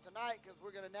about tonight, because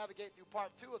we're going to navigate through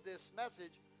part 2 of this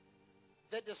message,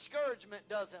 that discouragement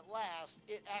doesn't last.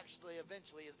 It actually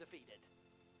eventually is defeated.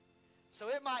 So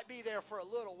it might be there for a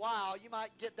little while. You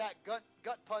might get that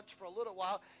gut punch for a little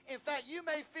while. In fact, you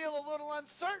may feel a little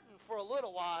uncertain for a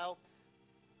little while,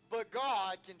 but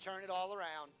God can turn it all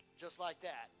around just like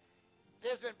that.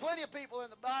 There's been plenty of people in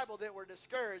the Bible that were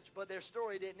discouraged, but their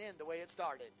story didn't end the way it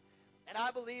started. And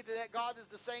I believe that God is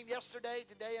the same yesterday,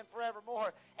 today, and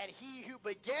forevermore. And he who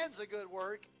begins a good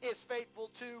work is faithful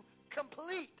to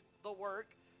complete the work,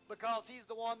 because he's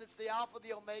the one that's the Alpha,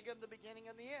 the Omega, and the beginning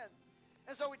and the end.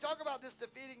 And so we talk about this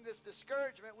defeating this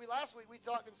discouragement. Last week we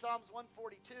talked in Psalms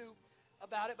 142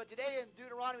 about it, but today in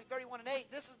Deuteronomy 31 and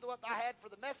 8, this is what I had for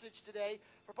the message today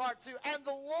for part 2. And the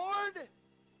Lord,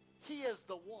 he is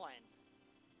the one.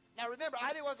 Now remember,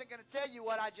 I wasn't going to tell you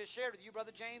what I just shared with you.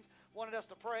 Brother James wanted us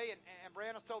to pray, and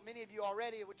Brianna's told many of you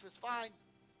already, which was fine.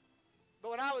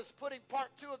 But when I was putting part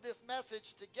 2 of this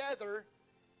message together,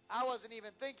 I wasn't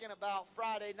even thinking about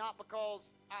Friday, not because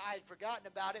I had forgotten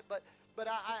about it, but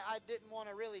I didn't want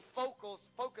to really focus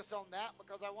on that,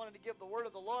 because I wanted to give the word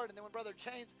of the Lord. And then when Brother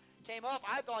James came up,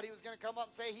 I thought he was going to come up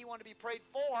and say he wanted to be prayed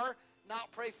for,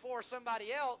 not pray for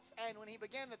somebody else. And when he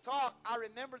began to talk, I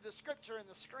remembered the scripture in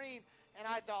the screen, and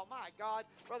I thought, my God,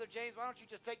 Brother James, why don't you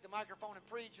just take the microphone and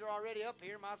preach? You're already up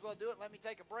here. Might as well do it. Let me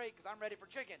take a break, because I'm ready for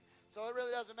chicken. So it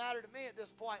really doesn't matter to me at this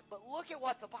point. But look at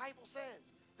what the Bible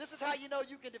says. This is how you know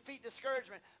you can defeat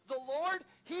discouragement. The Lord,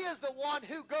 he is the one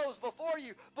who goes before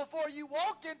you. Before you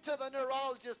walked into the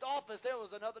neurologist's office, there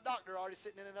was another doctor already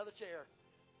sitting in another chair.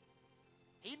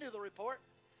 He knew the report.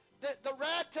 The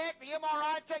rad tech, the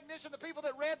MRI technician, the people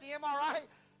that read the MRI,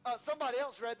 somebody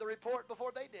else read the report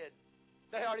before they did.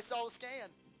 They already saw the scan.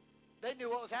 They knew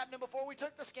what was happening before we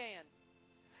took the scan.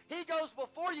 He goes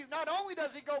before you. Not only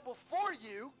does he go before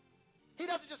you, he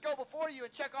doesn't just go before you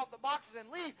and check off the boxes and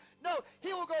leave. No,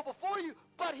 he will go before you,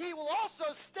 but he will also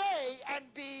stay and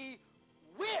be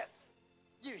with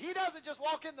you. He doesn't just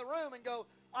walk in the room and go,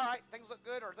 all right, things look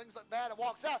good or things look bad, and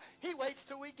walks out. He waits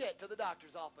till we get to the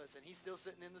doctor's office, and he's still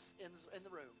sitting in the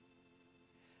room.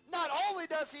 Not only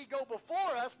does he go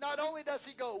before us, not only does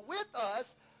he go with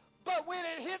us, but when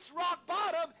it hits rock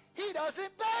bottom, he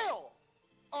doesn't bail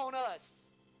on us.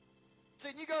 So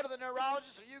you go to the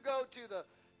neurologist, or you go to the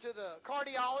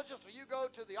cardiologist, or you go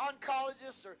to the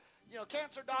oncologist, or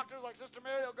cancer doctors like Sister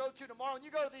Mary will go to tomorrow. When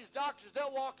you go to these doctors,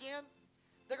 they'll walk in.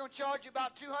 They're going to charge you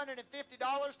about $250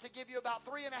 to give you about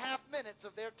 3.5 minutes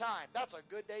of their time. That's a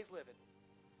good day's living.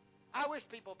 I wish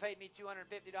people paid me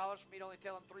 $250 for me to only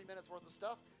tell them 3 minutes worth of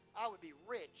stuff. I would be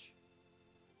rich.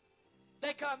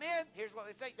 They come in, here's what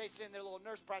they say. They send their little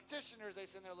nurse practitioners, they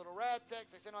send their little rad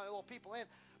techs, they send all their little people in.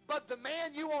 But the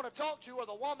man you want to talk to, or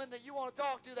the woman that you want to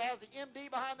talk to that has the MD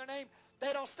behind their name,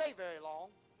 they don't stay very long.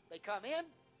 They come in,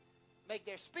 make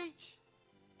their speech,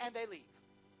 and they leave.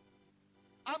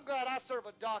 I'm glad I serve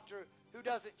a doctor who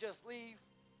doesn't just leave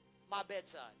my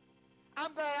bedside.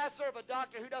 I'm glad I serve a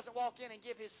doctor who doesn't walk in and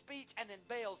give his speech and then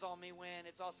bails on me when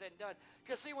it's all said and done.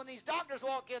 Because, see, when these doctors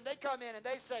walk in, they come in and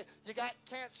they say, you got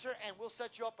cancer, and we'll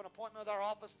set you up an appointment with our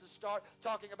office to start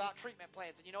talking about treatment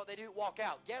plans. And you know what they do? Walk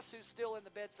out. Guess who's still in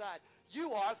the bedside?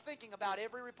 You are, thinking about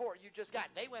every report you just got.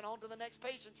 They went on to the next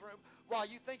patient's room while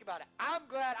you think about it. I'm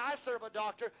glad I serve a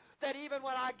doctor that even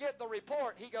when I get the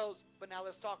report, he goes, but now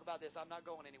let's talk about this. I'm not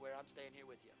going anywhere. I'm staying here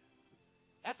with you.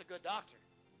 That's a good doctor.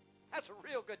 That's a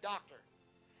real good doctor.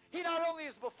 He not only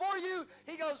is before you,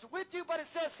 he goes with you, but it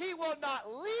says he will not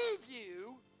leave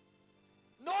you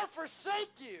nor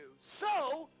forsake you.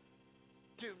 So,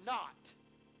 do not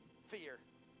fear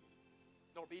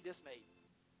nor be dismayed.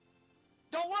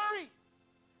 Don't worry.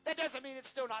 That doesn't mean it's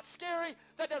still not scary.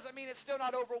 That doesn't mean it's still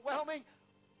not overwhelming.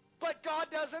 But God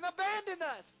doesn't abandon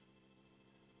us.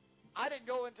 I didn't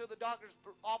go into the doctor's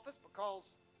office because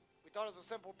we thought it was a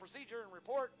simple procedure and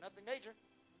report, nothing major.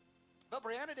 But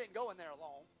Brianna didn't go in there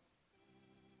alone.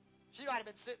 She might have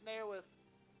been sitting there with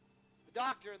the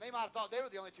doctor, and they might have thought they were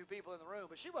the only two people in the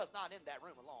room, but she was not in that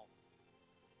room alone.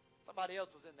 Somebody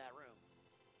else was in that room.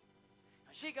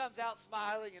 And she comes out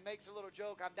smiling and makes a little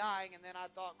joke, I'm dying, and then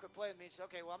I thought, quit playing with me. And she said,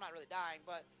 okay, well, I'm not really dying,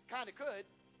 but kind of could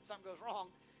if something goes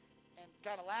wrong, and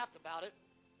kind of laughed about it.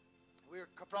 We were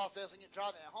processing it,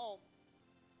 driving it home.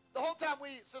 The whole time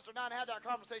Sister Nine, had that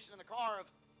conversation in the car of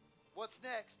what's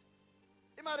next,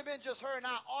 it might have been just her and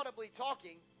I audibly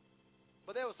talking,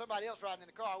 but there was somebody else riding in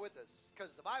the car with us,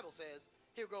 because the Bible says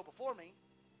he'll go before me,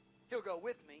 he'll go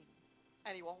with me,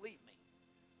 and he won't leave me.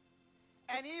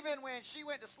 And even when she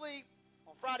went to sleep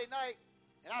on Friday night,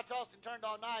 and I tossed and turned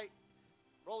all night,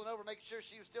 rolling over, making sure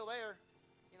she was still there,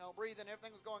 breathing,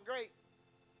 everything was going great.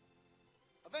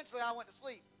 Eventually I went to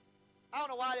sleep. I don't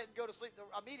know why I didn't go to sleep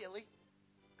immediately,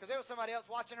 because there was somebody else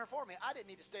watching her for me. I didn't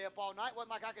need to stay up all night. It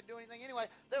wasn't like I could do anything anyway.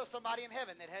 There was somebody in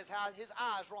heaven that has his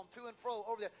eyes roam to and fro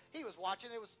over there. He was watching.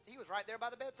 He was right there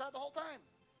by the bedside the whole time.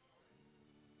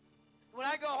 When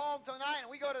I go home tonight and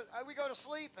we go to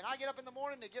sleep, and I get up in the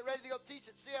morning to get ready to go teach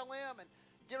at CLM and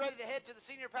get ready to head to the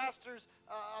senior pastor's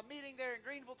meeting there in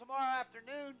Greenville tomorrow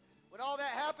afternoon. When all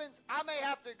that happens, I may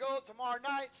have to go tomorrow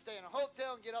night, stay in a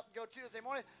hotel, and get up and go Tuesday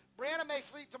morning. Brianna may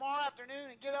sleep tomorrow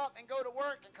afternoon and get up and go to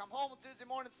work and come home on Tuesday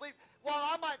morning and sleep, while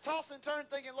I might toss and turn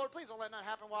thinking, Lord, please don't let that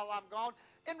happen while I'm gone.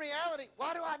 In reality,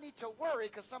 why do I need to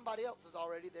worry? Because somebody else is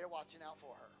already there watching out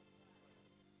for her.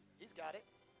 He's got it.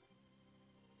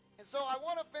 And so I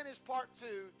want to finish part 2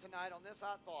 tonight on this,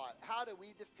 I thought. How do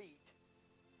we defeat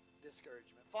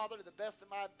discouragement? Father, to the best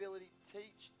of my ability,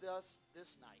 teach us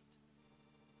this night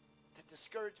that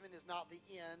discouragement is not the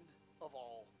end of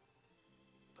all.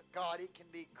 But God, it can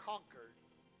be conquered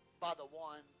by the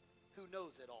one who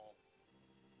knows it all.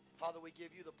 And Father, we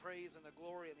give you the praise and the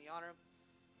glory and the honor.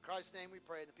 In Christ's name we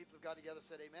pray. And the people of God together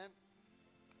said amen.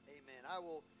 Amen. I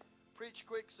will preach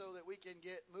quick so that we can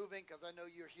get moving, because I know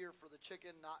you're here for the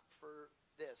chicken, not for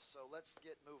this. So let's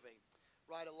get moving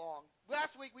right along.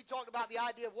 Last week we talked about the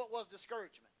idea of what was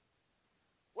discouragement.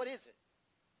 What is it?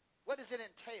 What does it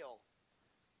entail?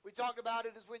 We talked about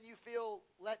it as when you feel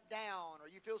let down, or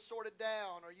you feel sorted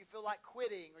down, or you feel like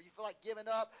quitting, or you feel like giving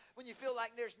up, when you feel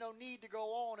like there's no need to go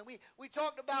on. And we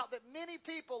talked about that many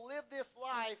people live this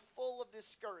life full of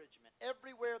discouragement.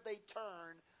 Everywhere they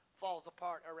turn falls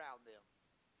apart around them.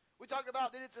 We talked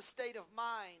about that it's a state of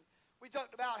mind. We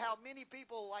talked about how many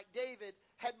people, like David,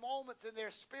 had moments in their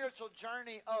spiritual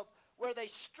journey of where they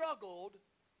struggled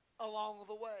along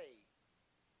the way.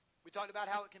 We talked about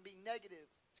how it can be negative.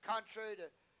 It's contrary to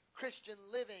Christian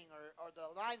living, or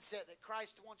the mindset that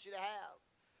Christ wants you to have.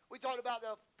 We talked about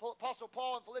the Apostle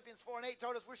Paul in Philippians 4 and 8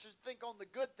 told us we should think on the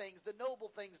good things, the noble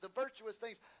things, the virtuous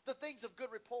things, the things of good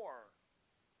rapport.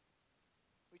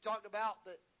 We talked about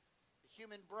that the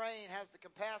human brain has the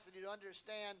capacity to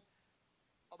understand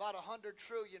about 100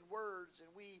 trillion words, and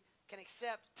we can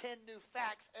accept 10 new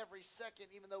facts every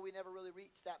second, even though we never really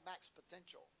reach that max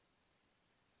potential.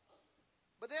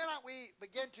 But then we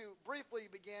briefly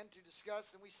begin to discuss,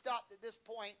 and we stopped at this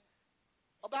point,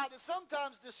 about that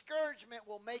sometimes discouragement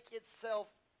will make itself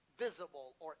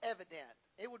visible or evident.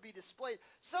 It would be displayed.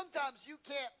 Sometimes you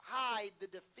can't hide the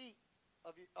defeat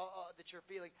that you're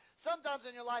feeling. Sometimes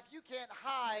in your life you can't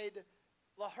hide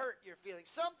the hurt you're feeling.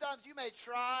 Sometimes you may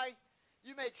try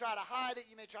to hide it.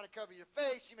 You may try to cover your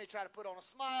face. You may try to put on a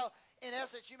smile. In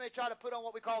essence, you may try to put on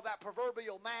what we call that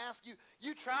proverbial mask.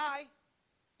 You try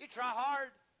hard,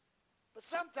 but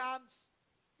sometimes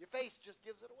your face just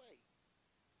gives it away.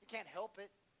 You can't help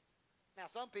it. Now,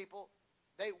 some people,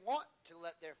 they want to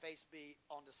let their face be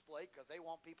on display because they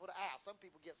want people to ask. Some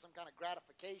people get some kind of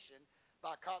gratification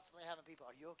by constantly having people,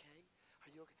 are you okay? Are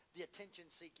you okay? The attention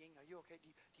seeking, are you okay? Do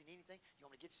you need anything? You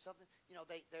want me to get you something?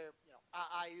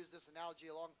 I used this analogy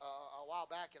a while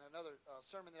back in another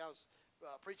sermon that I was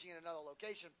preaching in another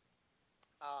location.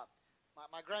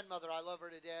 My grandmother, I love her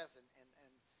to death, and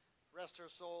rest her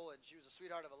soul, and she was a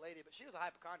sweetheart of a lady, but she was a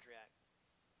hypochondriac.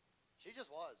 She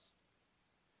just was.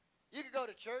 You could go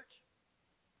to church,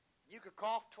 you could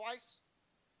cough twice.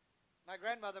 My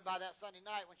grandmother, by that Sunday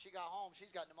night when she got home,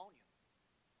 she's got pneumonia.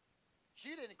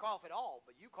 She didn't cough at all,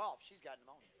 but you cough, she's got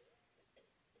pneumonia.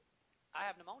 I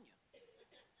have pneumonia.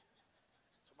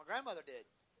 So my grandmother did.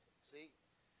 See,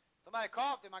 somebody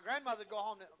coughed, and my grandmother would go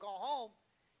home,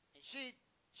 and she'd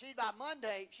by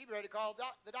Monday, she'd be ready to call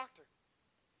the doctor.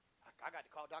 I got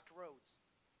to call Dr. Rhodes.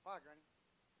 Why, Granny?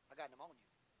 I got pneumonia.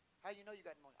 How do you know you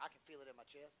got pneumonia? I can feel it in my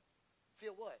chest.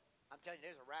 Feel what? I'm telling you,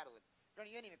 there's a rattling.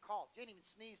 Granny, you ain't even coughed. You ain't even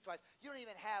sneezed twice. You don't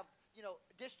even have,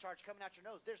 discharge coming out your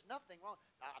nose. There's nothing wrong.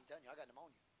 I'm telling you, I got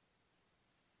pneumonia.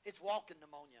 It's walking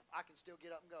pneumonia. I can still get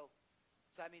up and go.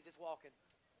 So that means it's walking.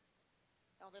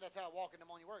 I don't think that's how walking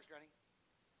pneumonia works, Granny.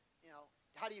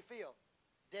 How do you feel?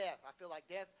 Death. I feel like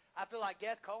death. I feel like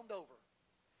death combed over.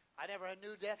 I never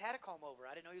knew death had a comb over.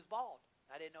 I didn't know he was bald.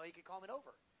 I didn't know he could comb it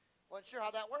over. Wasn't sure how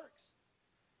that works.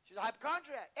 She's a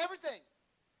hypochondriac. Everything.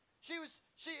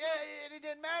 It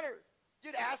didn't matter.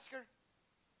 You'd ask her,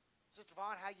 Sister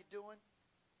Vaughn, how you doing?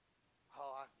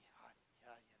 Oh,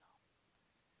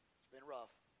 it's been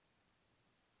rough.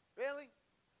 Really?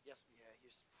 Yes, yeah,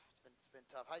 it's been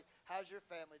tough. How's your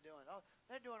family doing? Oh,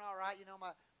 they're doing all right.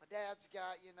 My dad's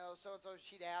got, so-and-so.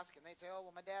 She'd ask, and they'd say, oh,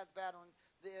 well, my dad's battling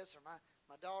this, or my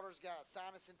daughter's got a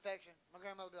sinus infection. My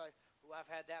grandmother would be like, oh, I've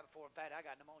had that before. In fact, I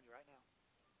got pneumonia right now.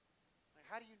 Like,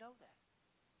 how do you know that?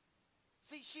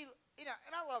 See,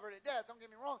 and I love her to death, don't get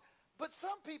me wrong, but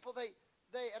some people, they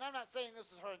and I'm not saying this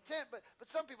is her intent, but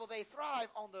some people, they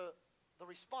thrive on the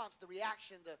response, the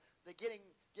reaction, the getting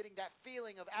that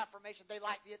feeling of affirmation. They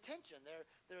like the attention.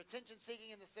 They're attention seeking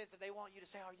in the sense that they want you to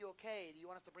say, are you okay? Do you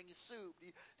want us to bring you soup?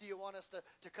 Do you want us to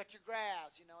cut your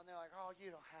grass? And they're like, oh, you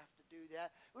don't have to do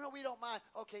that. Well, no, we don't mind.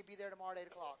 Okay, be there tomorrow at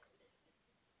 8 o'clock.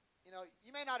 You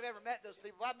may not have ever met those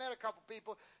people. I've met a couple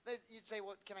people. You'd say,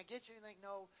 well, can I get you anything?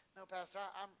 No, Pastor,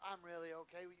 I'm really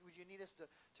okay. Would you need us to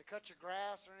cut your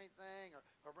grass or anything?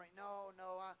 Or bring, no,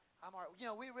 I'm all right.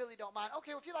 We really don't mind.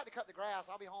 Okay, well, if you'd like to cut the grass,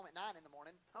 I'll be home at 9 in the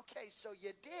morning. Okay, so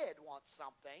you did want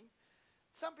something.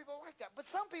 Some people like that. But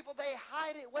some people, they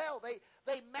hide it well.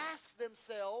 They mask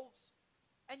themselves,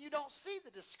 and you don't see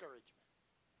the discouragement.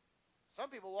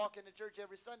 Some people walk into church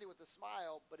every Sunday with a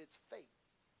smile, but it's fake.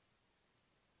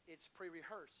 It's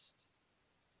pre-rehearsed.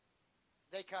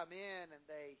 They come in and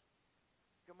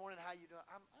good morning, how you doing?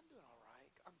 I'm doing all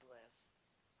right. I'm blessed,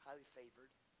 highly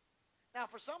favored. Now,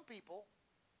 for some people,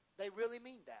 they really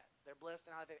mean that. They're blessed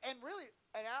and highly favored. And really,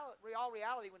 in all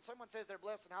reality, when someone says they're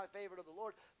blessed and highly favored of the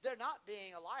Lord, they're not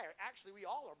being a liar. Actually, we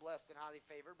all are blessed and highly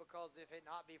favored, because if it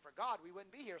not be for God, we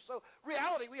wouldn't be here. So,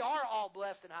 reality, we are all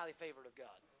blessed and highly favored of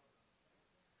God.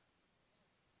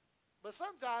 But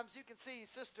sometimes you can see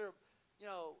Sister,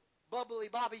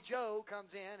 bubbly Bobby Joe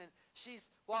comes in, and she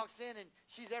walks in, and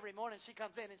she's every morning she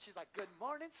comes in and she's like, good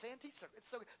morning, Sandy. It's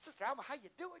so Sister Alma, how you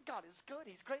doing? God is good.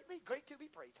 He's great to be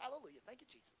praised. Hallelujah. Thank you,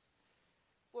 Jesus.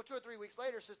 Well, 2 or 3 weeks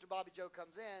later, Sister Bobby Joe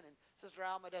comes in, and Sister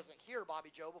Alma doesn't hear Bobby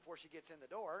Joe before she gets in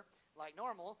the door like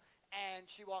normal, and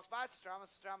she walks by Sister Alma.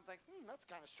 Sister Alma thinks, that's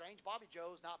kind of strange. Bobby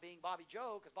Joe's not being Bobby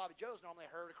Joe, because Bobby Joe's normally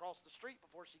heard across the street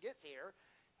before she gets here.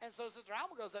 And so Sister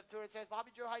Alma goes up to her and says, Bobby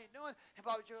Joe, how you doing? And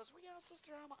Bobby Joe goes, well, Sister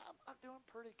Alma, I'm doing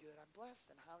pretty good. I'm blessed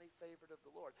and highly favored of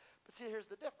the Lord. But see, here's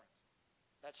the difference.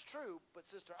 That's true, but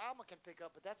Sister Alma can pick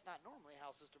up, but that's not normally how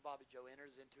Sister Bobby Joe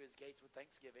enters into his gates with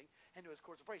thanksgiving and to his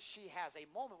courts of praise. She has a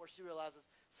moment where she realizes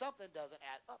something doesn't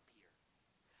add up here.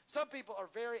 Some people are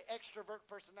very extrovert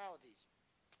personalities.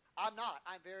 I'm not.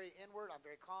 I'm very inward. I'm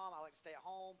very calm. I like to stay at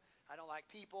home. I don't like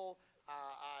people.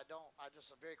 I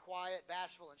just am very quiet,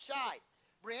 bashful, and shy.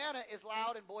 Brianna is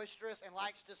loud and boisterous and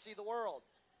likes to see the world.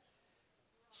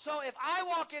 So if I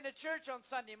walk into church on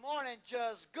Sunday morning,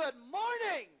 just good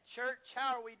morning, church,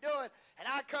 how are we doing? And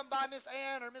I come by Miss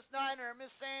Ann or Miss Niner or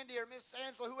Miss Sandy or Miss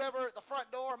Angela, whoever at the front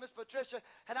door, or Miss Patricia,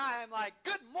 and I am like,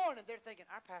 good morning. They're thinking,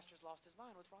 our pastor's lost his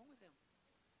mind. What's wrong with him?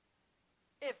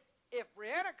 If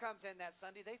Brianna comes in that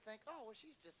Sunday, they think, oh, well,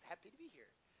 she's just happy to be here.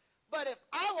 But if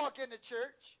I walk into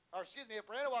church, or excuse me, if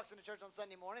Brianna walks into church on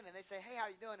Sunday morning and they say, hey,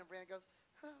 how are you doing? And Brianna goes,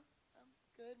 I'm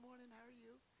good morning, how are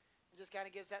you? And just kind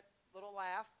of gives that little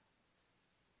laugh.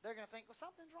 They're going to think, well,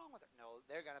 something's wrong with her. No,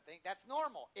 they're going to think that's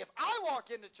normal. If I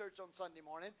walk into church on Sunday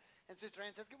morning and Sister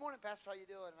Ann says, good morning, Pastor, how you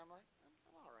doing? And I'm like,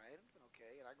 I'm all right, I'm doing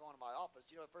okay. And I go into my office.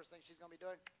 Do you know the first thing she's going to be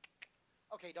doing?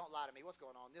 Okay, don't lie to me. What's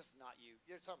going on? This is not you.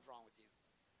 Something's wrong with you.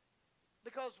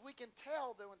 Because we can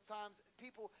tell that when times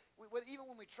people, even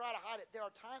when we try to hide it, there are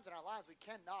times in our lives we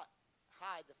cannot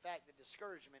hide the fact that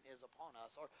discouragement is upon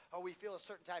us, or we feel a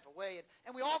certain type of way.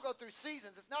 And we all go through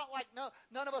seasons. It's not like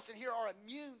none of us in here are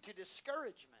immune to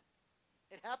discouragement.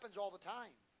 It happens all the time.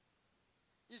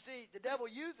 You see, the devil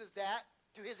uses that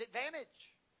to his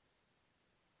advantage.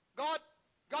 God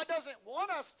doesn't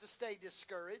want us to stay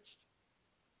discouraged.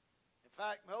 In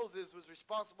fact, Moses was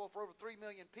responsible for over 3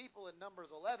 million people in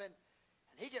Numbers 11.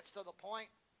 And he gets to the point,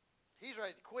 he's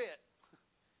ready to quit.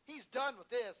 He's done with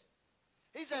this.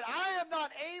 He said, I am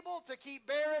not able to keep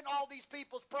bearing all these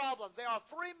people's problems. There are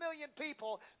 3 million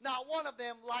people, not one of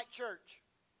them like church.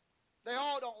 They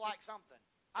all don't like something.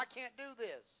 I can't do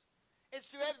this. It's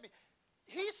too heavy for me.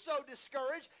 He's so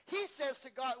discouraged, he says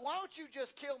to God, why don't you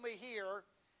just kill me here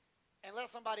and let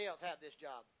somebody else have this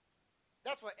job?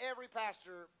 That's what every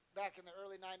pastor back in the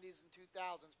early 90s and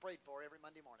 2000s prayed for every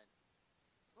Monday morning.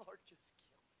 Lord, just kill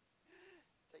me.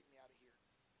 Take me out of here.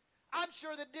 I'm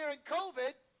sure that during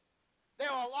COVID, there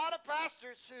are a lot of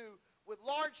pastors who, with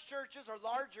large churches or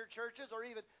larger churches, or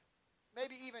even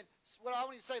maybe even, well, I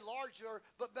won't even say larger,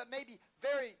 but maybe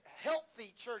very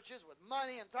healthy churches with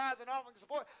money and tithes and offering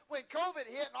support. When COVID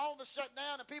hit and all of us shut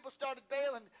down and people started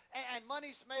bailing and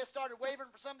money may have started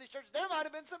wavering for some of these churches, there might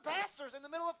have been some pastors in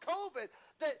the middle of COVID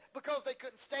that because they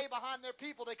couldn't stay behind their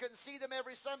people, they couldn't see them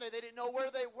every Sunday, they didn't know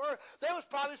where they were. There was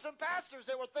probably some pastors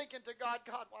that were thinking to God,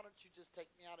 why don't you just take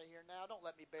me out of here now? Don't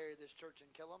let me bury this church and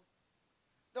kill them.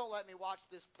 Don't let me watch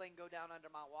this thing go down under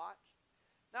my watch.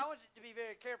 Now, I want you to be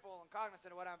very careful and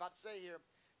cognizant of what I'm about to say here,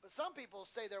 but some people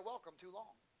stay there welcome too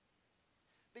long.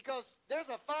 Because there's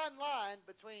a fine line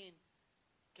between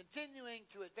continuing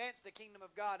to advance the kingdom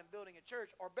of God and building a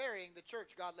church or burying the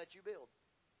church God let you build.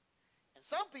 And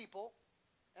some people,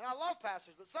 and I love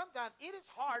pastors, but sometimes it is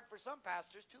hard for some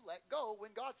pastors to let go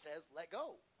when God says, let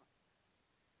go.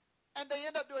 And they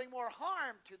end up doing more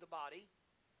harm to the body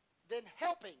than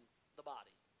helping the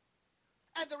body.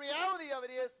 And the reality of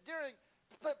it is, during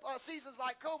seasons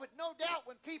like COVID, no doubt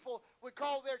when people would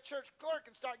call their church clerk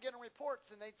and start getting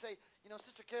reports, and they'd say,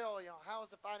 Sister Carol, how is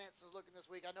the finances looking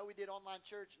this week? I know we did online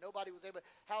church, nobody was there, but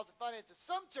how's the finances?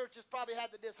 Some churches probably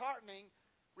had the disheartening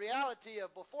reality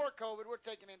of before COVID, we're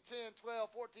taking in 10,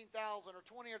 12, 14,000 or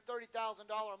 20 or $30,000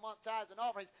 a month tithes and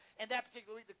offerings. And that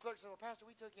particular week, the clerk said, well, Pastor,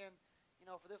 we took in,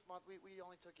 for this month, we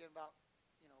only took in about,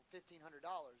 $1,500.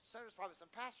 So there's probably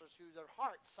some pastors who their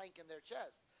hearts sank in their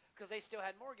chest because they still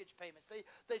had mortgage payments. They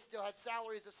still had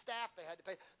salaries of staff they had to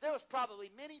pay. There was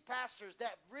probably many pastors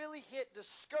that really hit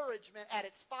discouragement at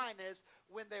its finest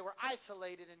when they were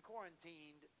isolated and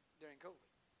quarantined during COVID.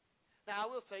 Now, I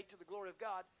will say, to the glory of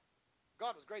God,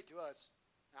 God was great to us.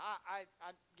 Now, I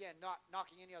again, not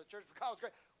knocking any other church, but God was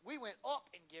great. We went up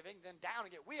in giving, then down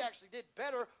in giving. We actually did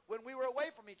better when we were away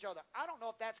from each other. I don't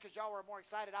know if that's because y'all were more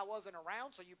excited I wasn't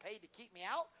around, so you paid to keep me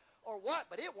out, or what,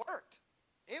 but it worked.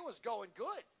 It was going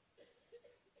good.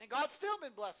 And God's still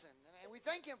been blessing, and we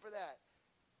thank him for that.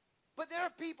 But there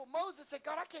are people, Moses said,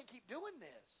 God, I can't keep doing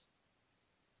this.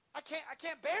 I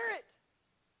can't bear it.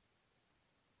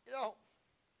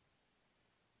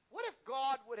 What if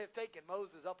God would have taken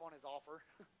Moses up on his offer?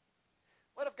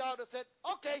 What if God would have said,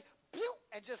 okay, pew,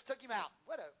 and just took him out?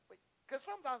 Because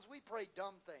sometimes we pray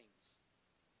dumb things.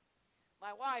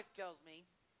 My wife tells me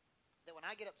that when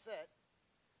I get upset,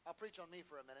 I'll preach on me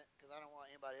for a minute because I don't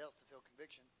want anybody else to feel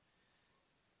conviction.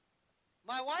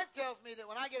 My wife tells me that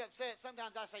when I get upset,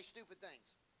 sometimes I say stupid things.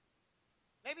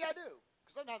 Maybe I do,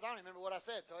 because sometimes I don't remember what I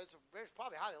said, so it's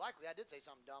probably highly likely I did say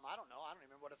something dumb. I don't know. I don't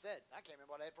remember what I said. I can't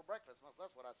remember what I had for breakfast, much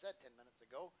less what I said 10 minutes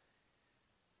ago.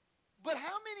 But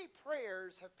how many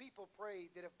prayers have people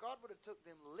prayed that if God would have took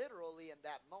them literally in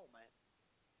that moment,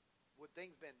 would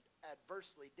things been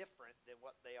adversely different than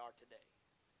what they are today?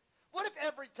 What if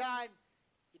every time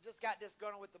You just got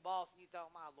disgruntled with the boss, and you thought,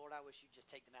 my Lord, I wish you'd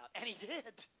just take them out. And he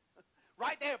did.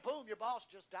 Right there, boom, your boss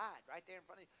just died right there in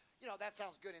front of you. You know, that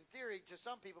sounds good in theory to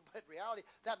some people, but in reality,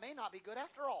 that may not be good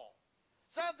after all.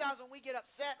 Sometimes when we get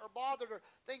upset or bothered or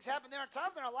things happen, there are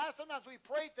times in our lives, sometimes we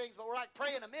pray things, but we're like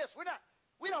praying amiss.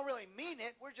 We don't really mean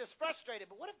it. We're just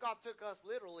frustrated. But what if God took us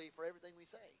literally for everything we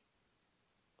say?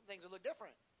 Some things would look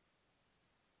different.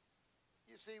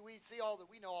 You see, we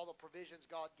know all the provisions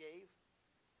God gave.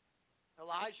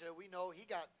 Elijah, we know he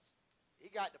got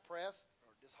depressed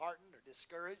or disheartened or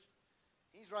discouraged.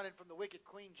 He's running from the wicked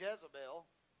queen Jezebel.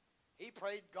 He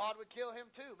prayed God would kill him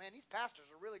too. Man, these pastors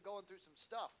are really going through some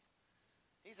stuff.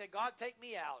 He said, God, take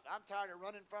me out. I'm tired of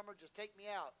running from her. Just take me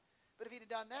out. But if he'd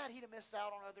have done that, he'd have missed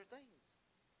out on other things.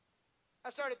 I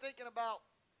started thinking about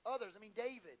others. I mean,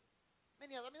 David.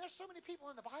 Many others. I mean, there's so many people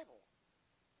in the Bible.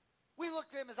 We look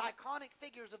at them as iconic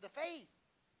figures of the faith.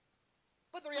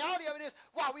 But the reality of it is,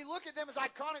 while we look at them as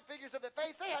iconic figures of the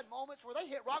faith, they had moments where they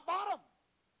hit rock bottom.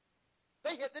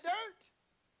 They hit the dirt.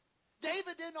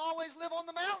 David didn't always live on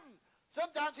the mountain.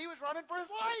 Sometimes he was running for his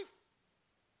life.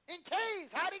 In caves,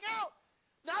 hiding out.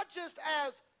 Not just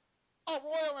as a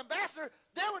royal ambassador.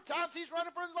 There were times he's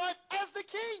running for his life as the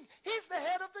king. He's the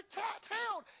head of the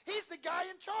town. He's the guy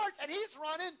in charge. And he's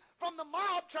running from the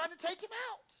mob trying to take him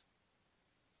out.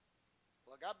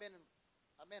 Look, I've been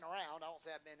around. I won't say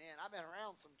I've been in. I've been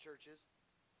around some churches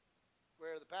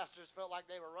where the pastors felt like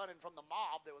they were running from the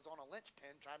mob that was on a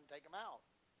linchpin trying to take them out.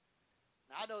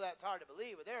 Now, I know that's hard to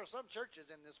believe, but there are some churches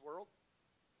in this world.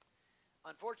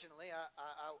 Unfortunately,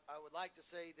 I would like to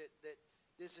say that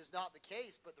this is not the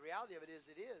case, but the reality of it is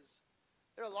it is.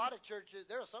 There are a lot of churches,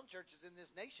 there are some churches in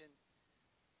this nation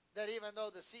that even though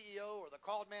the CEO or the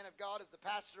called man of God is the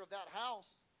pastor of that house,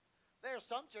 there are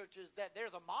some churches that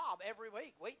there's a mob every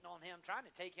week waiting on him, trying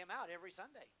to take him out every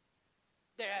Sunday.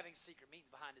 They're having secret meetings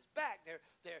behind his back,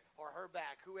 or her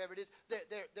back, whoever it is.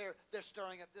 They're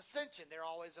stirring up dissension. They're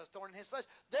always a thorn in his flesh.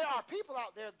 There are people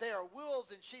out there. There are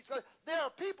wolves in sheep's clothing. There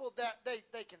are people that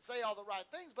they can say all the right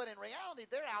things, but in reality,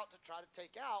 they're out to try to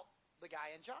take out the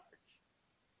guy in charge.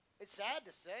 It's sad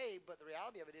to say, but the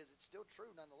reality of it is it's still true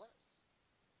nonetheless.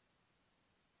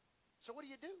 So what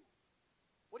do you do?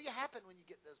 What do you happen when you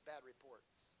get those bad reports?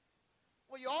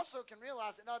 Well, you also can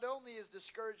realize that not only is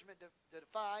discouragement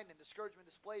defined and discouragement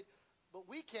displayed, but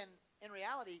we can, in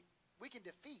reality, we can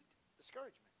defeat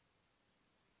discouragement.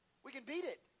 We can beat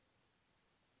it.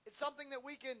 It's something that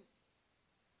we can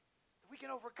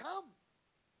overcome.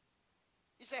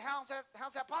 You say, how's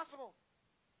that possible?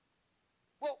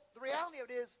 Well, the reality of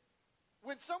it is,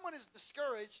 when someone is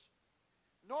discouraged,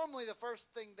 normally the first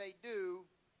thing they do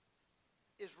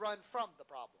is run from the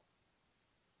problem.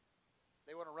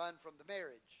 They want to run from the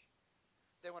marriage.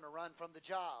 They want to run from the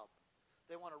job.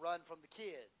 They want to run from the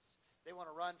kids. They want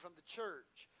to run from the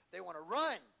church. They want to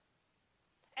run.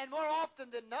 And more often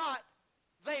than not,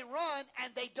 they run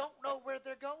and they don't know where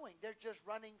they're going. They're just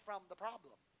running from the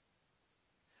problem.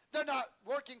 They're not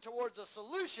working towards a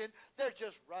solution. They're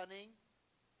just running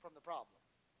from the problem.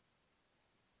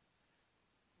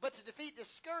 But to defeat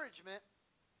discouragement,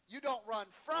 you don't run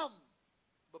from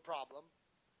the problem.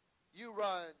 You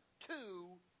run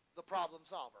to the problem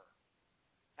solver.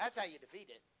 That's how you defeat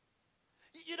it.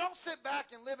 You don't sit back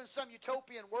and live in some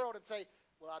utopian world and say,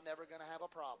 well, I'm never going to have a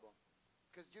problem.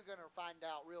 Because you're going to find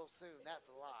out real soon that's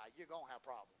a lie. You're going to have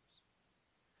problems.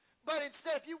 But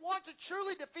instead, if you want to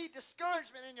truly defeat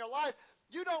discouragement in your life,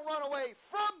 you don't run away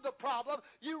from the problem.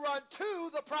 You run to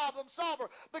the problem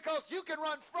solver. Because you can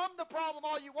run from the problem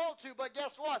all you want to, but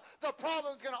guess what? The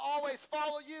problem's going to always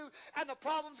follow you, and the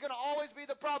problem's going to always be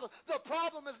the problem. The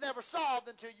problem is never solved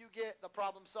until you get the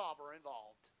problem solver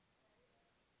involved.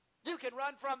 You can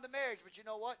run from the marriage, but you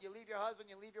know what? You leave your husband,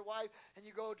 you leave your wife, and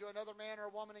you go to another man or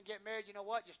a woman and get married, you know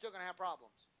what? You're still going to have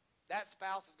problems. That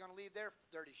spouse is going to leave their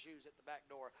dirty shoes at the back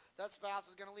door. That spouse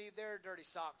is going to leave their dirty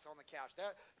socks on the couch.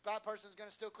 That person is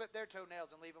going to still clip their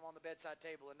toenails and leave them on the bedside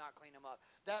table and not clean them up.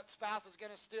 That spouse is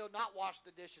going to still not wash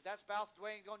the dishes. That spouse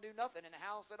ain't going to do nothing in the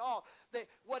house at all.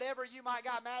 Whatever you might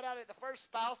got mad at the first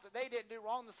spouse that they didn't do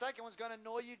wrong, the second one's going to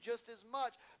annoy you just as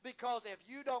much. Because if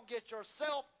you don't get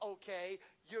yourself okay,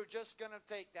 you're just going to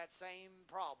take that same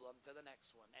problem to the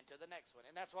next one and to the next one.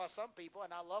 And that's why some people,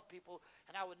 and I love people,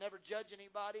 and I would never judge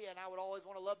anybody, and I would always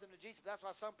want to love them to Jesus. But that's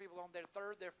why some people on their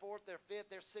third, their fourth, their fifth,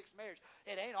 their sixth marriage,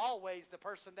 it ain't always the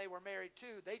person they were married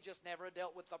to. They just never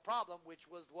dealt with the problem, which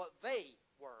was what they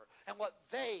were and what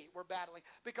they were battling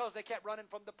because they kept running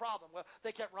from the problem. Well,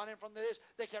 they kept running from this.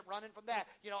 They kept running from that.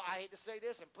 I hate to say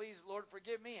this, and please, Lord,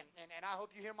 forgive me, and I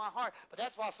hope you hear my heart, but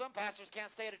that's why some pastors can't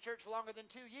stay at a church longer than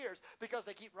 2 years because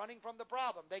they keep running from the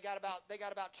problem. They got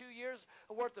about 2 years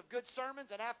worth of good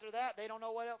sermons, and after that, they don't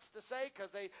know what else to say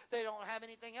because they don't have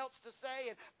anything else to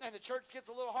say, and the church gets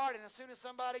a little hard, and as soon as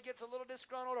somebody gets a little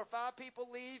disgruntled or 5 people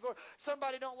leave or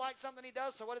somebody don't like something he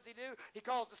does, so what does he do? He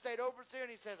calls the state overseer,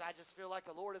 and he says, I just feel like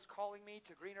the Lord is calling me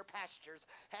to greener pastures,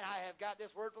 and I have got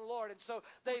this word from the Lord. And so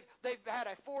they've had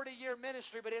a 40-year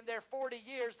ministry, but in their 40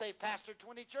 years, they've pastored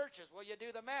 20 churches. Well, you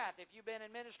do the math. If you've been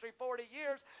in ministry 40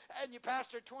 years and you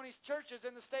pastored 20 churches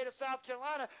in the state of South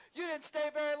Carolina, you didn't stay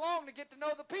very long to get to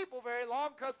know the people very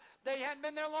long because they hadn't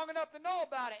been there long enough to know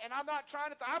about it. And I'm not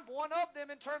trying to I'm one of them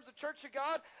in terms of Church of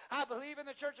God. I believe in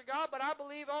the Church of God, but I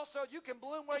believe also you can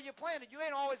bloom where you planted. You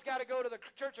ain't always got to go to the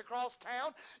church across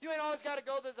town. You ain't always got to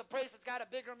go to the place that's got a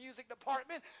bigger music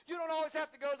department. You don't always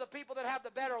have to go to the people that have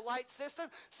the better light system.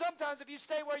 Sometimes if you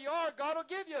stay where you are, God will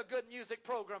give you a good music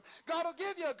program. God will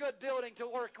give you a good building to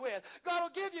work with. God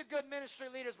will give you good ministry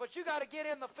leaders, but you got to get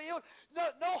in the field.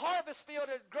 No harvest field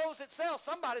that grows itself.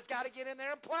 Somebody's got to get in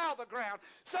there and plow the ground.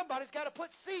 Somebody's got to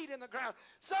put seed in the ground.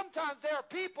 Sometimes there are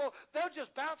people, they'll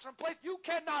just bounce from place. You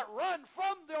cannot run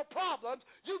from their problems.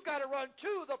 You've got to run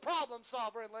to the problem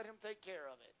solver and let him take care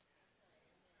of it.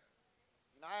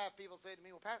 I have people say to me,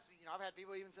 well, Pastor, I've had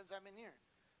people even since I've been here.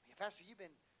 Pastor,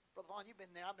 Brother Vaughn, you've been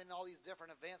there. I've been in all these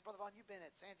different events. Brother Vaughn, you've been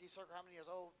at Santee Circle how many years?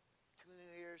 2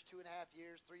 years, 2.5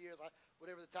 years, 3 years,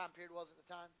 whatever the time period was at the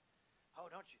time. Oh,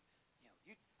 don't you?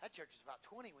 That church was about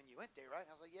 20 when you went there, right? And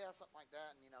I was like, yeah, something like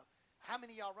that. And, how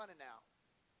many of y'all running now?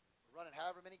 We're running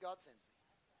however many God sends me.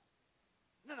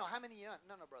 No, how many of you?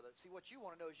 No, brother. See, what you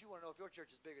want to know is you want to know if your church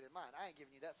is bigger than mine. I ain't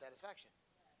giving you that satisfaction.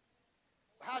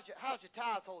 How's your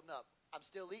tithes holding up? I'm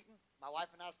still eating. My wife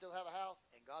and I still have a house,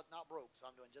 and God's not broke, so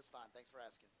I'm doing just fine. Thanks for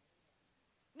asking.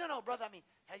 No, brother. I mean,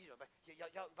 how you doing?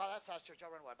 Y'all, by that size church,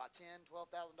 y'all run what, about $10,000,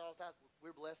 $12,000 tithes?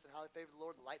 We're blessed and highly favored of the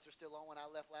Lord. The lights are still on when I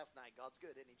left last night. God's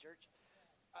good, isn't he, church?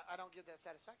 I don't give that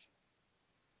satisfaction.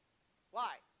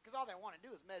 Why? Because all they want to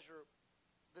do is measure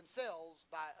themselves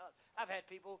by us. I've had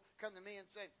people come to me and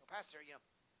say, well, Pastor,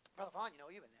 Brother Vaughn,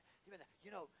 you've been there.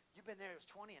 You've been there. It was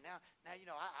 20, and now,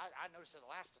 I noticed in the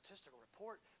last statistical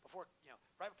report before,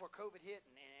 right before COVID hit,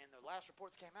 and the last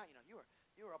reports came out, you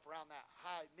were up around that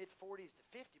high mid-40s to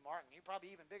 50 mark, and you're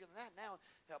probably even bigger than that now,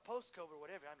 post-COVID or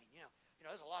whatever. I mean,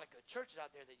 there's a lot of good churches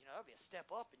out there that that'll be a step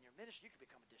up in your ministry. You could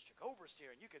become a district overseer,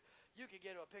 and you could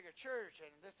get to a bigger church, and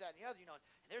this, that, and the other. And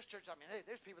there's churches. I mean,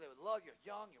 there's people that would love. You're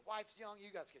young. Your wife's young. You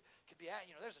guys could be at.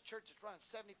 There's a church that's running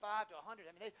 75 to 100.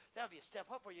 I mean, that would be a step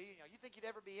up for you. You think you'd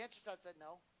ever be interested? I said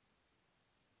no.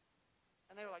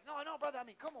 And they were like, no, brother. I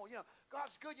mean, come on.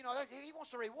 God's good. He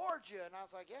wants to reward you. And I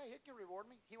was like, yeah, he can reward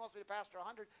me. He wants me to pastor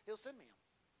 100. He'll send me them.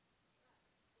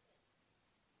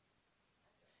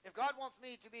 If God wants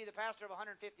me to be the pastor of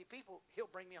 150 people, he'll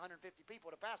bring me 150 people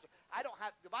to pastor.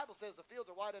 The Bible says the fields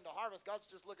are wide unto harvest. God's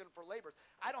just looking for laborers.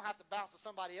 I don't have to bounce to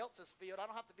somebody else's field. I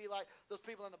don't have to be like those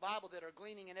people in the Bible that are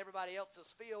gleaning in everybody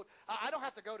else's field. I don't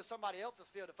have to go to somebody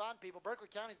else's field to find people. Berkeley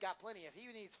County's got plenty. If he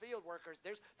needs field workers,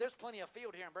 there's plenty of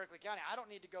field here in Berkeley County. I don't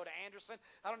need to go to Anderson.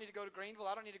 I don't need to go to Greenville.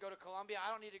 I don't need to go to Columbia.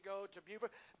 I don't need to go to Beaufort.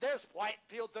 There's white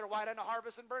fields that are wide unto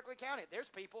harvest in Berkeley County.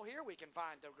 There's people here we can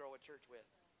find to grow a church with.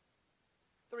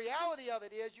 The reality of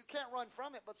it is you can't run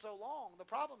from it but so long. The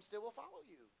problem still will follow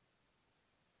you.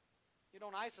 You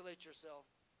don't isolate yourself.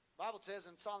 The Bible says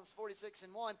in Psalms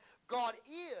 46:1, God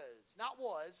is, not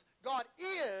was, God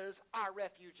is our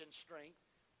refuge and strength,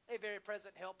 a very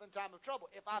present help in time of trouble.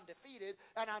 If I'm defeated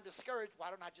and I'm discouraged, why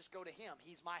don't I just go to him?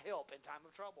 He's my help in time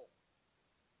of trouble.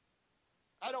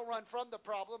 I don't run from the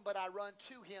problem, but I run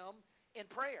to him in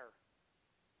prayer.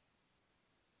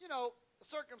 The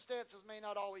circumstances may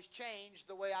not always change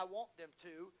the way I want them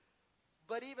to,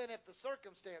 but even if the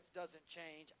circumstance doesn't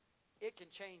change, it can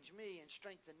change me and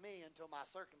strengthen me until my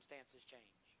circumstances change.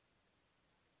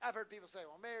 I've heard people say,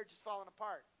 well, marriage is falling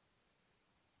apart.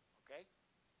 Okay.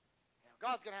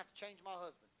 God's going to have to change my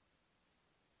husband.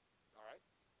 All right.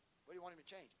 What do you want him to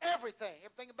change?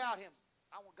 Everything about him.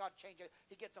 I want God to change it.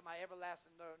 He gets on my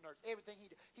everlasting nerves. Everything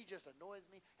he just annoys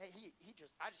me. Hey,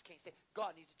 I just can't stay.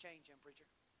 God needs to change him, preacher.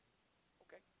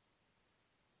 Okay.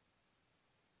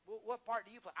 Well, what part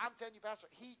do you play? I'm telling you, Pastor,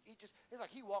 it's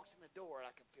like he walks in the door and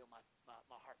I can feel my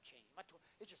heart change.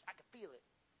 It's just, I can feel it.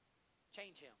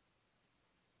 Change him.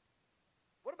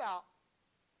 What about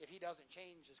if he doesn't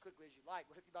change as quickly as you like?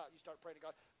 What about you start praying to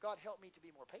God, God, help me to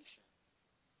be more patient?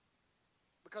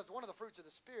 Because one of the fruits of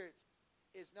the Spirit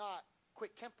is not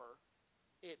quick temper,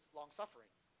 it's long suffering.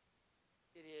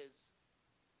 It is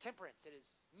temperance. It is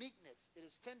meekness. It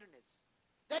is tenderness.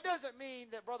 That doesn't mean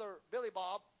that Brother Billy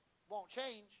Bob won't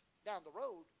change down the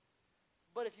road.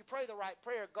 But if you pray the right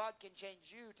prayer, God can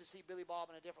change you to see Billy Bob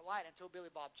in a different light until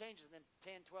Billy Bob changes. And then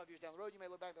 10, 12 years down the road, you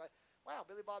may look back and be like, wow,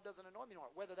 Billy Bob doesn't annoy me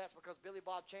anymore. Whether that's because Billy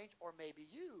Bob changed or maybe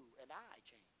you and I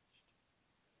changed.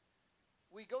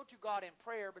 We go to God in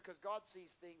prayer because God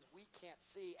sees things we can't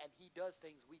see and he does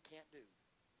things we can't do.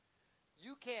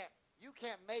 You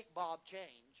can't make Bob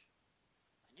change,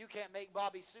 and you can't make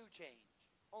Bobby Sue change.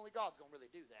 Only God's going to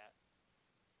really do that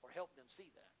or help them see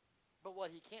that. But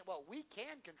what we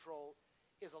can control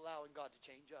is allowing God to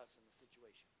change us in the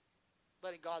situation.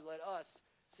 Letting God let us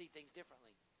see things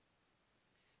differently.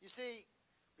 You see,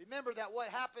 remember that what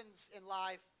happens in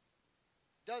life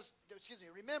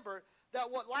remember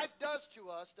that what life does to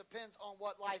us depends on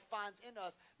what life finds in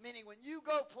us. Meaning when you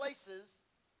go places,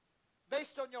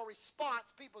 based on your response,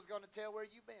 people's going to tell where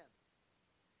you've been.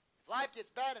 If life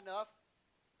gets bad enough,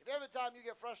 if every time you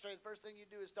get frustrated, the first thing you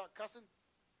do is start cussing,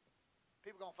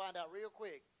 people are going to find out real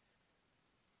quick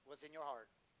what's in your heart.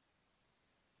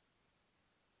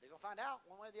 They're going to find out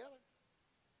one way or the other.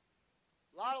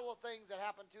 A lot of the things that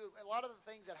happens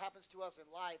to us in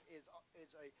life is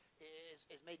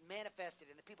made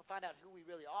manifested, and the people find out who we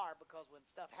really are because when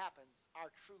stuff happens, our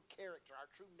true character,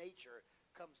 our true nature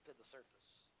comes to the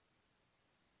surface.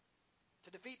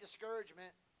 To defeat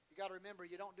discouragement, you got to remember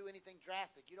you don't do anything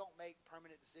drastic. You don't make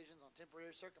permanent decisions on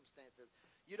temporary circumstances.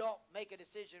 You don't make a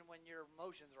decision when your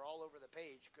emotions are all over the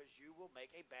page because you will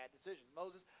make a bad decision.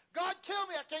 Moses, God, kill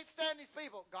me. I can't stand these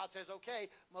people. God says, okay.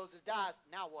 Moses dies.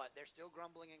 Now what? They're still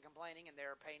grumbling and complaining, and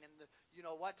they're a pain in the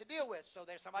what to deal with. So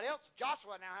there's somebody else.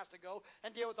 Joshua now has to go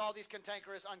and deal with all these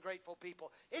cantankerous, ungrateful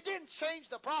people. It didn't change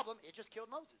the problem. It just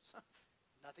killed Moses.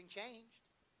 Nothing changed.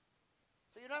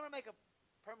 So you never make a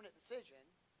permanent decision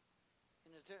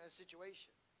in a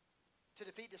situation. To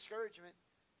defeat discouragement,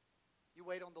 you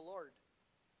wait on the Lord.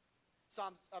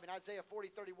 Isaiah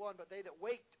 40:31, but they that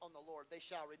wait on the Lord, they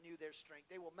shall renew their strength.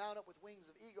 They will mount up with wings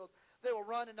of eagles. They will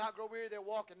run and not grow weary. They'll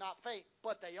walk and not faint.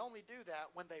 But they only do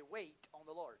that when they wait on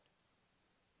the Lord.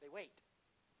 They wait.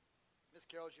 Miss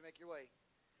Carol, as you make your way.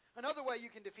 Another way you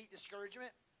can defeat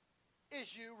discouragement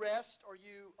is you rest or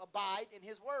you abide in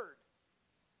His Word.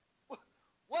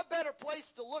 What better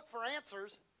place to look for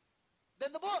answers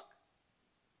than the book?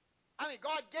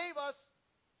 God gave us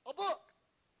a book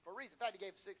for a reason. In fact, He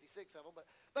gave 66 of them.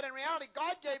 But in reality,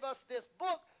 God gave us this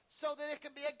book so that it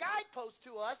can be a guidepost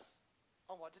to us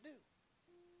on what to do.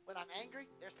 When I'm angry,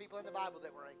 there's people in the Bible that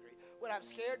were angry. When I'm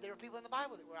scared, there were people in the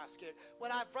Bible that were scared.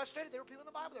 When I'm frustrated, there were people in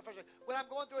the Bible that were frustrated. When I'm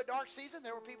going through a dark season,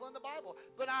 there were people in the Bible.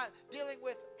 When I'm dealing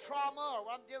with trauma, or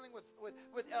when I'm dealing with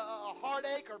a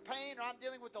heartache or pain, or I'm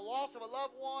dealing with the loss of a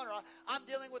loved one, or I'm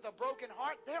dealing with a broken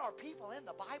heart, there are people in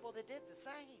the Bible that did the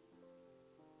same.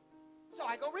 So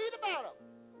I go read about them.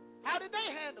 How did they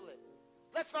handle it?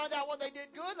 Let's find out what they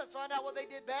did good. Let's find out what they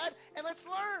did bad. And let's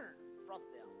learn from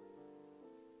them.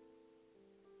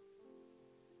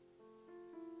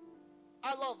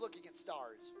 I love looking at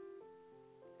stars.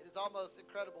 It is almost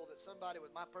incredible that somebody with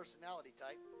my personality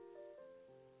type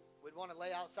would want to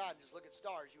lay outside and just look at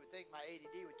stars. You would think my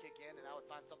ADD would kick in and I would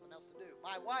find something else to do.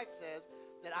 My wife says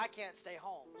that I can't stay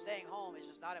home. Staying home is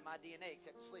just not in my DNA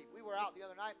except to sleep. We were out the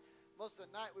other night. Most of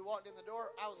the night, we walked in the door.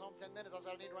 I was home 10 minutes. I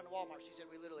said, I need to run to Walmart. She said,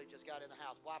 we literally just got in the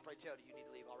house. Why, pray tell, do you need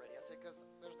to leave already? I said, because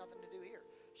there's nothing to do here.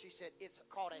 She said, it's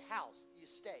called a house. You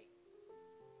stay.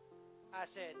 I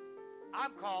said,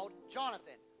 I'm called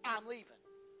Jonathan. I'm leaving.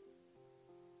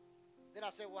 Then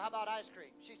I said, well, how about ice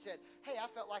cream? She said, hey, I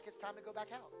felt like it's time to go back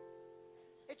out.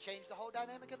 It changed the whole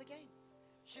dynamic of the game.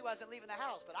 She wasn't leaving the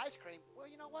house, but ice cream, well,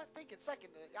 you know what?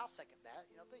 I'll second that.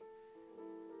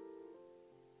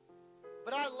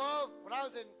 But I love, when I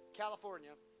was in California,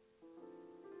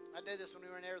 I did this when we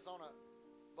were in Arizona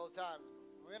both times.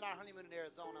 We were in our honeymoon in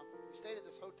Arizona. We stayed at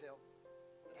this hotel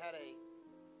that had a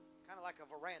kind of like a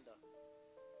veranda.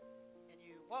 And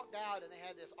you walked out and they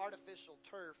had this artificial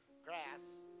turf grass.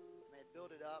 And they had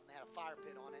built it up and they had a fire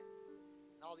pit on it.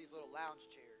 And all these little lounge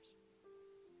chairs.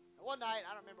 And one night,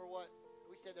 I don't remember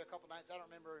we stayed there a couple nights. I don't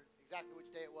remember exactly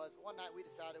which day it was. But one night we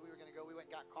decided we were going to go. We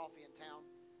went and got coffee in town.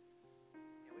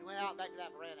 And we went out back to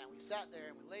that veranda and we sat there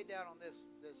and we laid down on this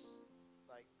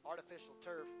like artificial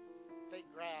turf, fake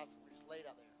grass, and we just laid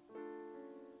out there.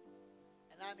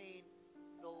 And the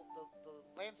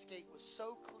landscape was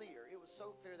so clear. It was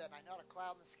so clear that night, not a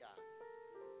cloud in the sky.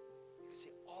 You could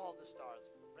see all the stars.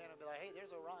 Brandon would be like, hey,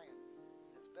 there's Orion.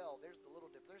 And it's Bell. There's the Little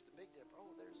Dipper. There's the Big Dipper.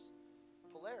 Oh, there's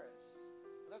Polaris.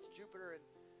 Well, that's Jupiter and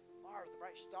Mars, the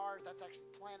bright stars. That's actually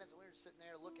planets. And we were just sitting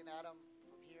there looking at them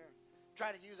from here,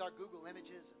 trying to use our Google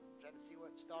images and trying to see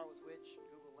what star was which.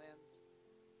 Google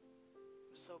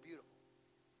so beautiful.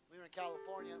 We were in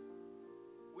California.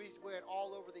 We went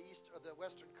all over the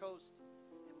western coast,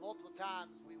 and multiple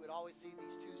times we would always see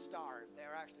these two stars. They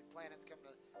were actually planets.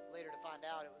 Later to find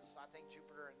out, it was, I think,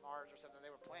 Jupiter and Mars or something.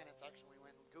 They were planets. Actually, we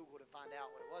went and Googled to find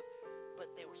out what it was. But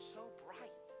they were so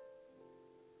bright.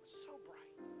 So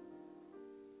bright.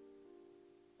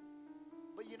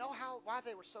 But you know why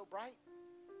they were so bright?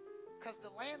 Because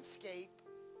the landscape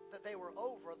that they were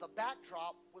over, the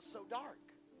backdrop, was so dark.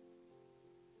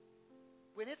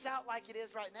 When it's out like it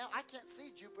is right now, I can't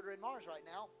see Jupiter and Mars right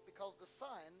now because the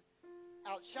sun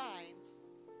outshines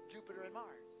Jupiter and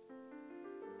Mars.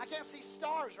 I can't see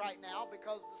stars right now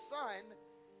because the sun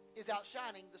is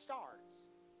outshining the stars.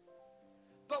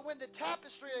 But when the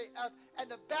tapestry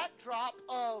and the backdrop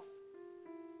of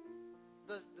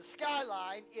the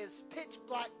skyline is pitch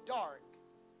black dark,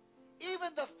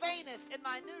 even the faintest and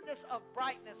minuteness of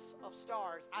brightness of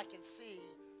stars I can see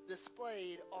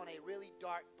displayed on a really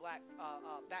dark black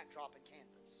backdrop and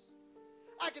canvas.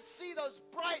 I could see those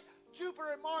bright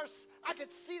Jupiter and Mars. I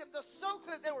could see them. They're so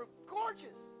clear. They were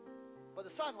gorgeous. But the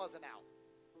sun wasn't out.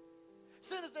 As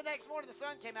soon as the next morning the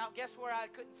sun came out, guess where I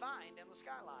couldn't find in the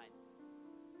skyline?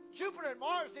 Jupiter and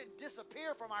Mars didn't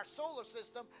disappear from our solar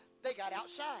system. They got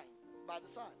outshined by the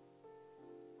sun.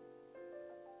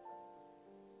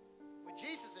 When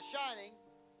Jesus is shining,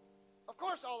 of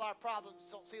course all our problems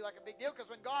don't seem like a big deal, because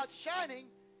when God's shining,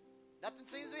 nothing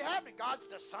seems to be happening.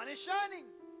 The sun is shining.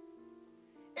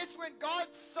 It's when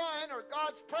God's sun or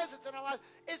God's presence in our life,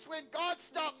 it's when God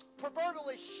stops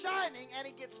proverbially shining and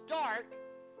it gets dark,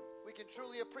 we can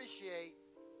truly appreciate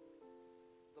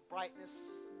the brightness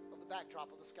of the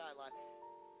backdrop of the skyline.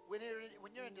 When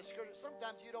you're in discouragement,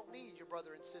 sometimes you don't need your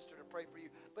brother and sister to pray for you,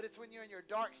 but it's when you're in your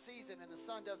dark season and the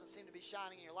sun doesn't seem to be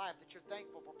shining in your life that you're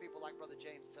thankful for people like Brother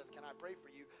James that says, "Can I pray for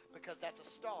you?" Because that's a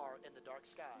star in the dark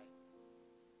sky.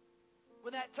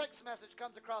 When that text message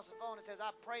comes across the phone and says,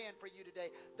 "I'm praying for you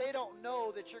today," they don't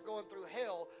know that you're going through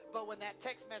hell. But when that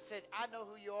text message says, "I know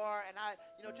who you are, and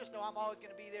just know I'm always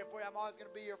going to be there for you. I'm always going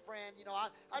to be your friend.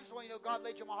 I just want you to know God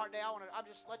laid you on my heart today. I'm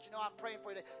just let you know I'm praying for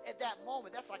you today." At that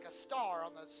moment, that's like a star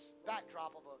on the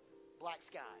backdrop of a black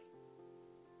sky.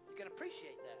 You can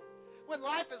appreciate that. When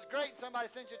life is great and somebody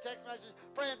sends you a text message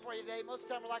praying for you today, most of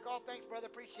the time we're like, "Oh, thanks, brother,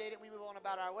 appreciate it," and we move on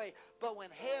about our way. But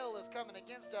when hell is coming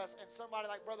against us and somebody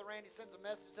like Brother Randy sends a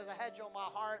message and says, "I had you on my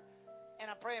heart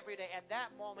and I'm praying for you today," at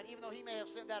that moment, even though he may have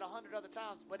sent that 100 other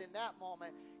times, but in that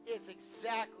moment, it's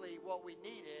exactly what we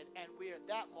needed, and at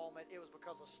that moment, it was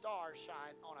because a star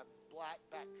shined on a black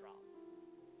backdrop.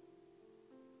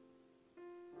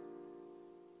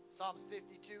 Psalms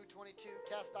 52:22,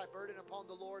 "Cast thy burden upon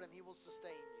the Lord, and he will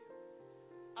sustain you."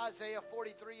 Isaiah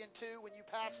 43:2, "When you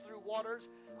pass through waters,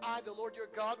 I, the Lord your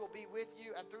God, will be with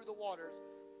you, and through the waters,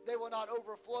 they will not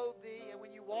overflow thee. And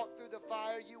when you walk through the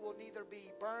fire, you will neither be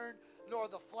burned, nor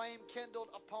the flame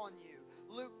kindled upon you."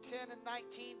 Luke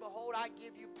 10:19, "Behold, I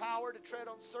give you power to tread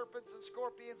on serpents and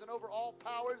scorpions, and over all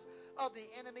powers of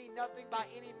the enemy. Nothing by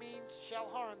any means shall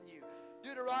harm you."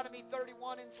 Deuteronomy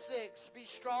 31:6, "Be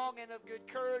strong and of good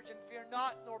courage, and fear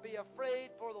not, nor be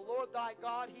afraid, for the Lord thy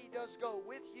God, he does go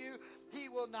with you. He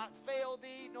will not fail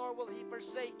thee, nor will he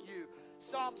forsake you."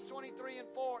 Psalms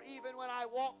 23:4, "Even when I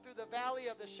walk through the valley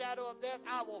of the shadow of death,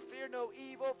 I will fear no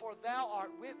evil, for thou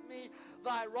art with me.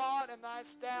 Thy rod and thy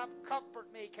staff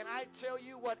comfort me." Can I tell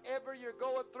you, whatever you're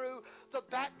going through, the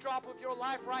backdrop of your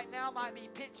life right now might be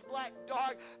pitch black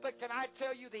dark, but can I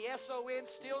tell you the SON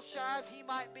still shines? He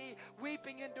might be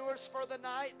weeping endures for the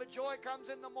night, but joy comes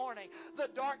in the morning. The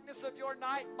darkness of your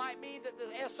night might mean that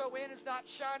the SON is not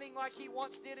shining like he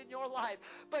once did in your life,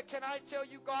 but can I tell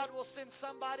you, God will send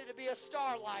somebody to be a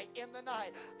starlight in the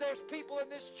night. There's people in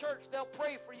this church, they'll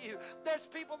pray for you. There's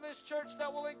people in this church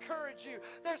that will encourage you.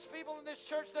 There's people in this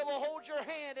church that will hold your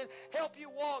hand and help you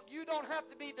walk. You don't have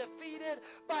to be defeated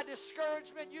by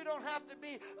discouragement. You don't have to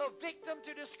be a victim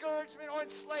to discouragement or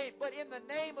enslaved. But in the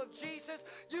name of Jesus,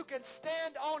 you can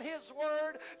stand on his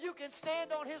word. You can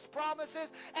stand on his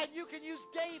promises. And you can use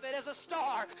David as a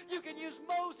star. You can use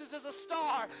Moses as a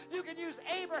star. You can use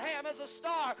Abraham as a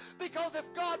star. Because if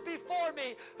God be for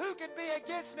me, who can be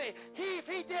against me? If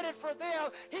he did it for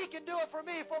them, he can do it for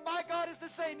me. For my God is the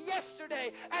same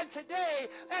yesterday and today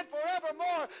and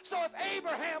forevermore. So if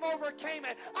Abraham overcame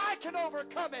it, I can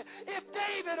overcome it. If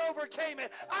David overcame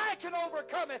it, I can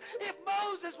overcome it. If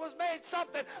Moses was made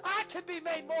something, I can be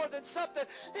made more than something.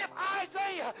 If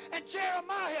Isaiah and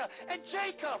Jeremiah and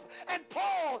Jacob and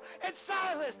Paul and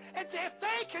Silas, and if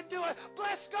they can do it,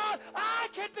 bless God, I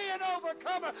can be an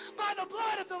overcomer by the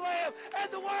blood of the Lamb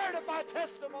and the word of my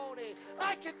testimony.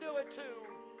 I can do it too.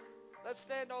 Let's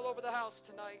stand all over the house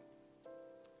tonight.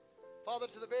 Father,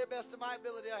 to the very best of my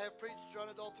ability, I have preached your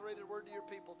unadulterated word to your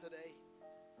people today.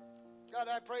 God,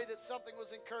 I pray that something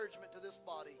was encouragement to this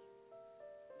body.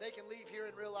 They can leave here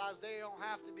and realize they don't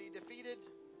have to be defeated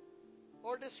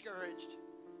or discouraged,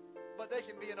 but they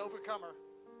can be an overcomer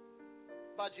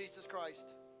by Jesus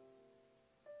Christ.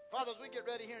 Father, as we get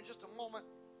ready here in just a moment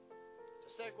to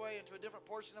segue into a different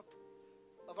portion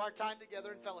of our time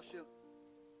together in fellowship,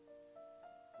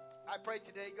 I pray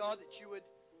today, God, that you would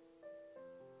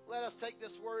let us take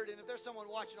this word, and if there's someone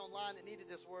watching online that needed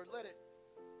this word, let it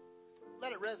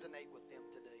resonate with them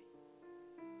today.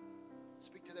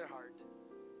 Speak to their heart.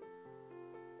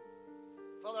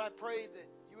 Father, I pray that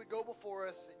you would go before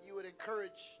us and you would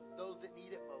encourage those that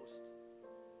need it most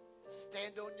to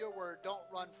stand on your word. Don't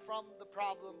run from the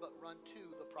problem, but run to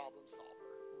the problem solver.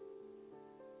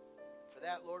 For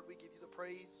that, Lord, we give you the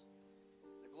praise,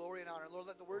 the glory, and honor. Lord,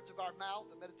 let the words of our mouth,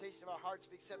 the meditation of our hearts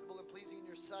be acceptable and pleasing in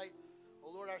your sight. O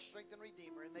Lord, our strength and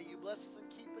redeemer. And may you bless us and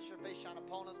keep us. Your face shine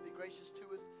upon us. Be gracious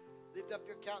to us. Lift up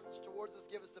your countenance towards us.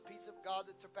 Give us the peace of God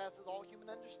that surpasses all human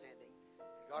understanding.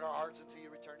 And guard our hearts until you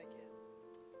return again.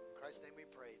 In Christ's name we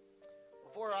pray.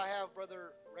 Before I have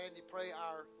Brother Randy pray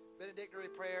our benedictory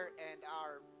prayer and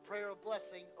our prayer of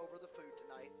blessing over the food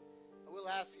tonight, I will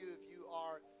ask you if you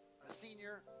are a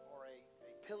senior or a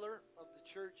pillar of the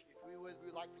church, if we would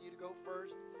like for you to go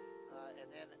first.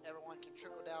 And then everyone can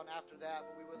trickle down after that,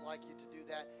 but we would like you to do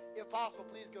that. If possible,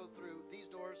 please go through these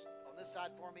doors on this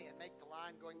side for me and make the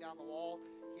line going down the wall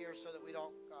here so that we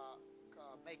don't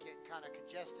make it kind of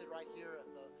congested right here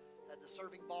at the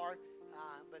serving bar.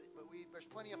 But there's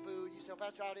plenty of food. You say, well,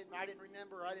 Pastor, I didn't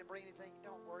remember, or I didn't bring anything.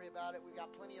 Don't worry about it. We've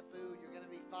got plenty of food. You're going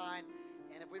to be fine.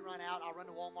 And if we run out, I'll run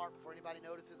to Walmart before anybody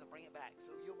notices and bring it back.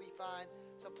 So you'll be fine.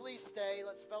 So please stay.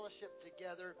 Let's fellowship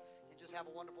together and just have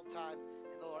a wonderful time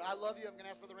in the Lord. I love you. I'm going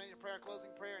to ask Brother Randy to pray our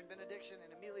closing prayer and benediction.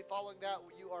 And immediately following that,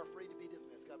 you are free to be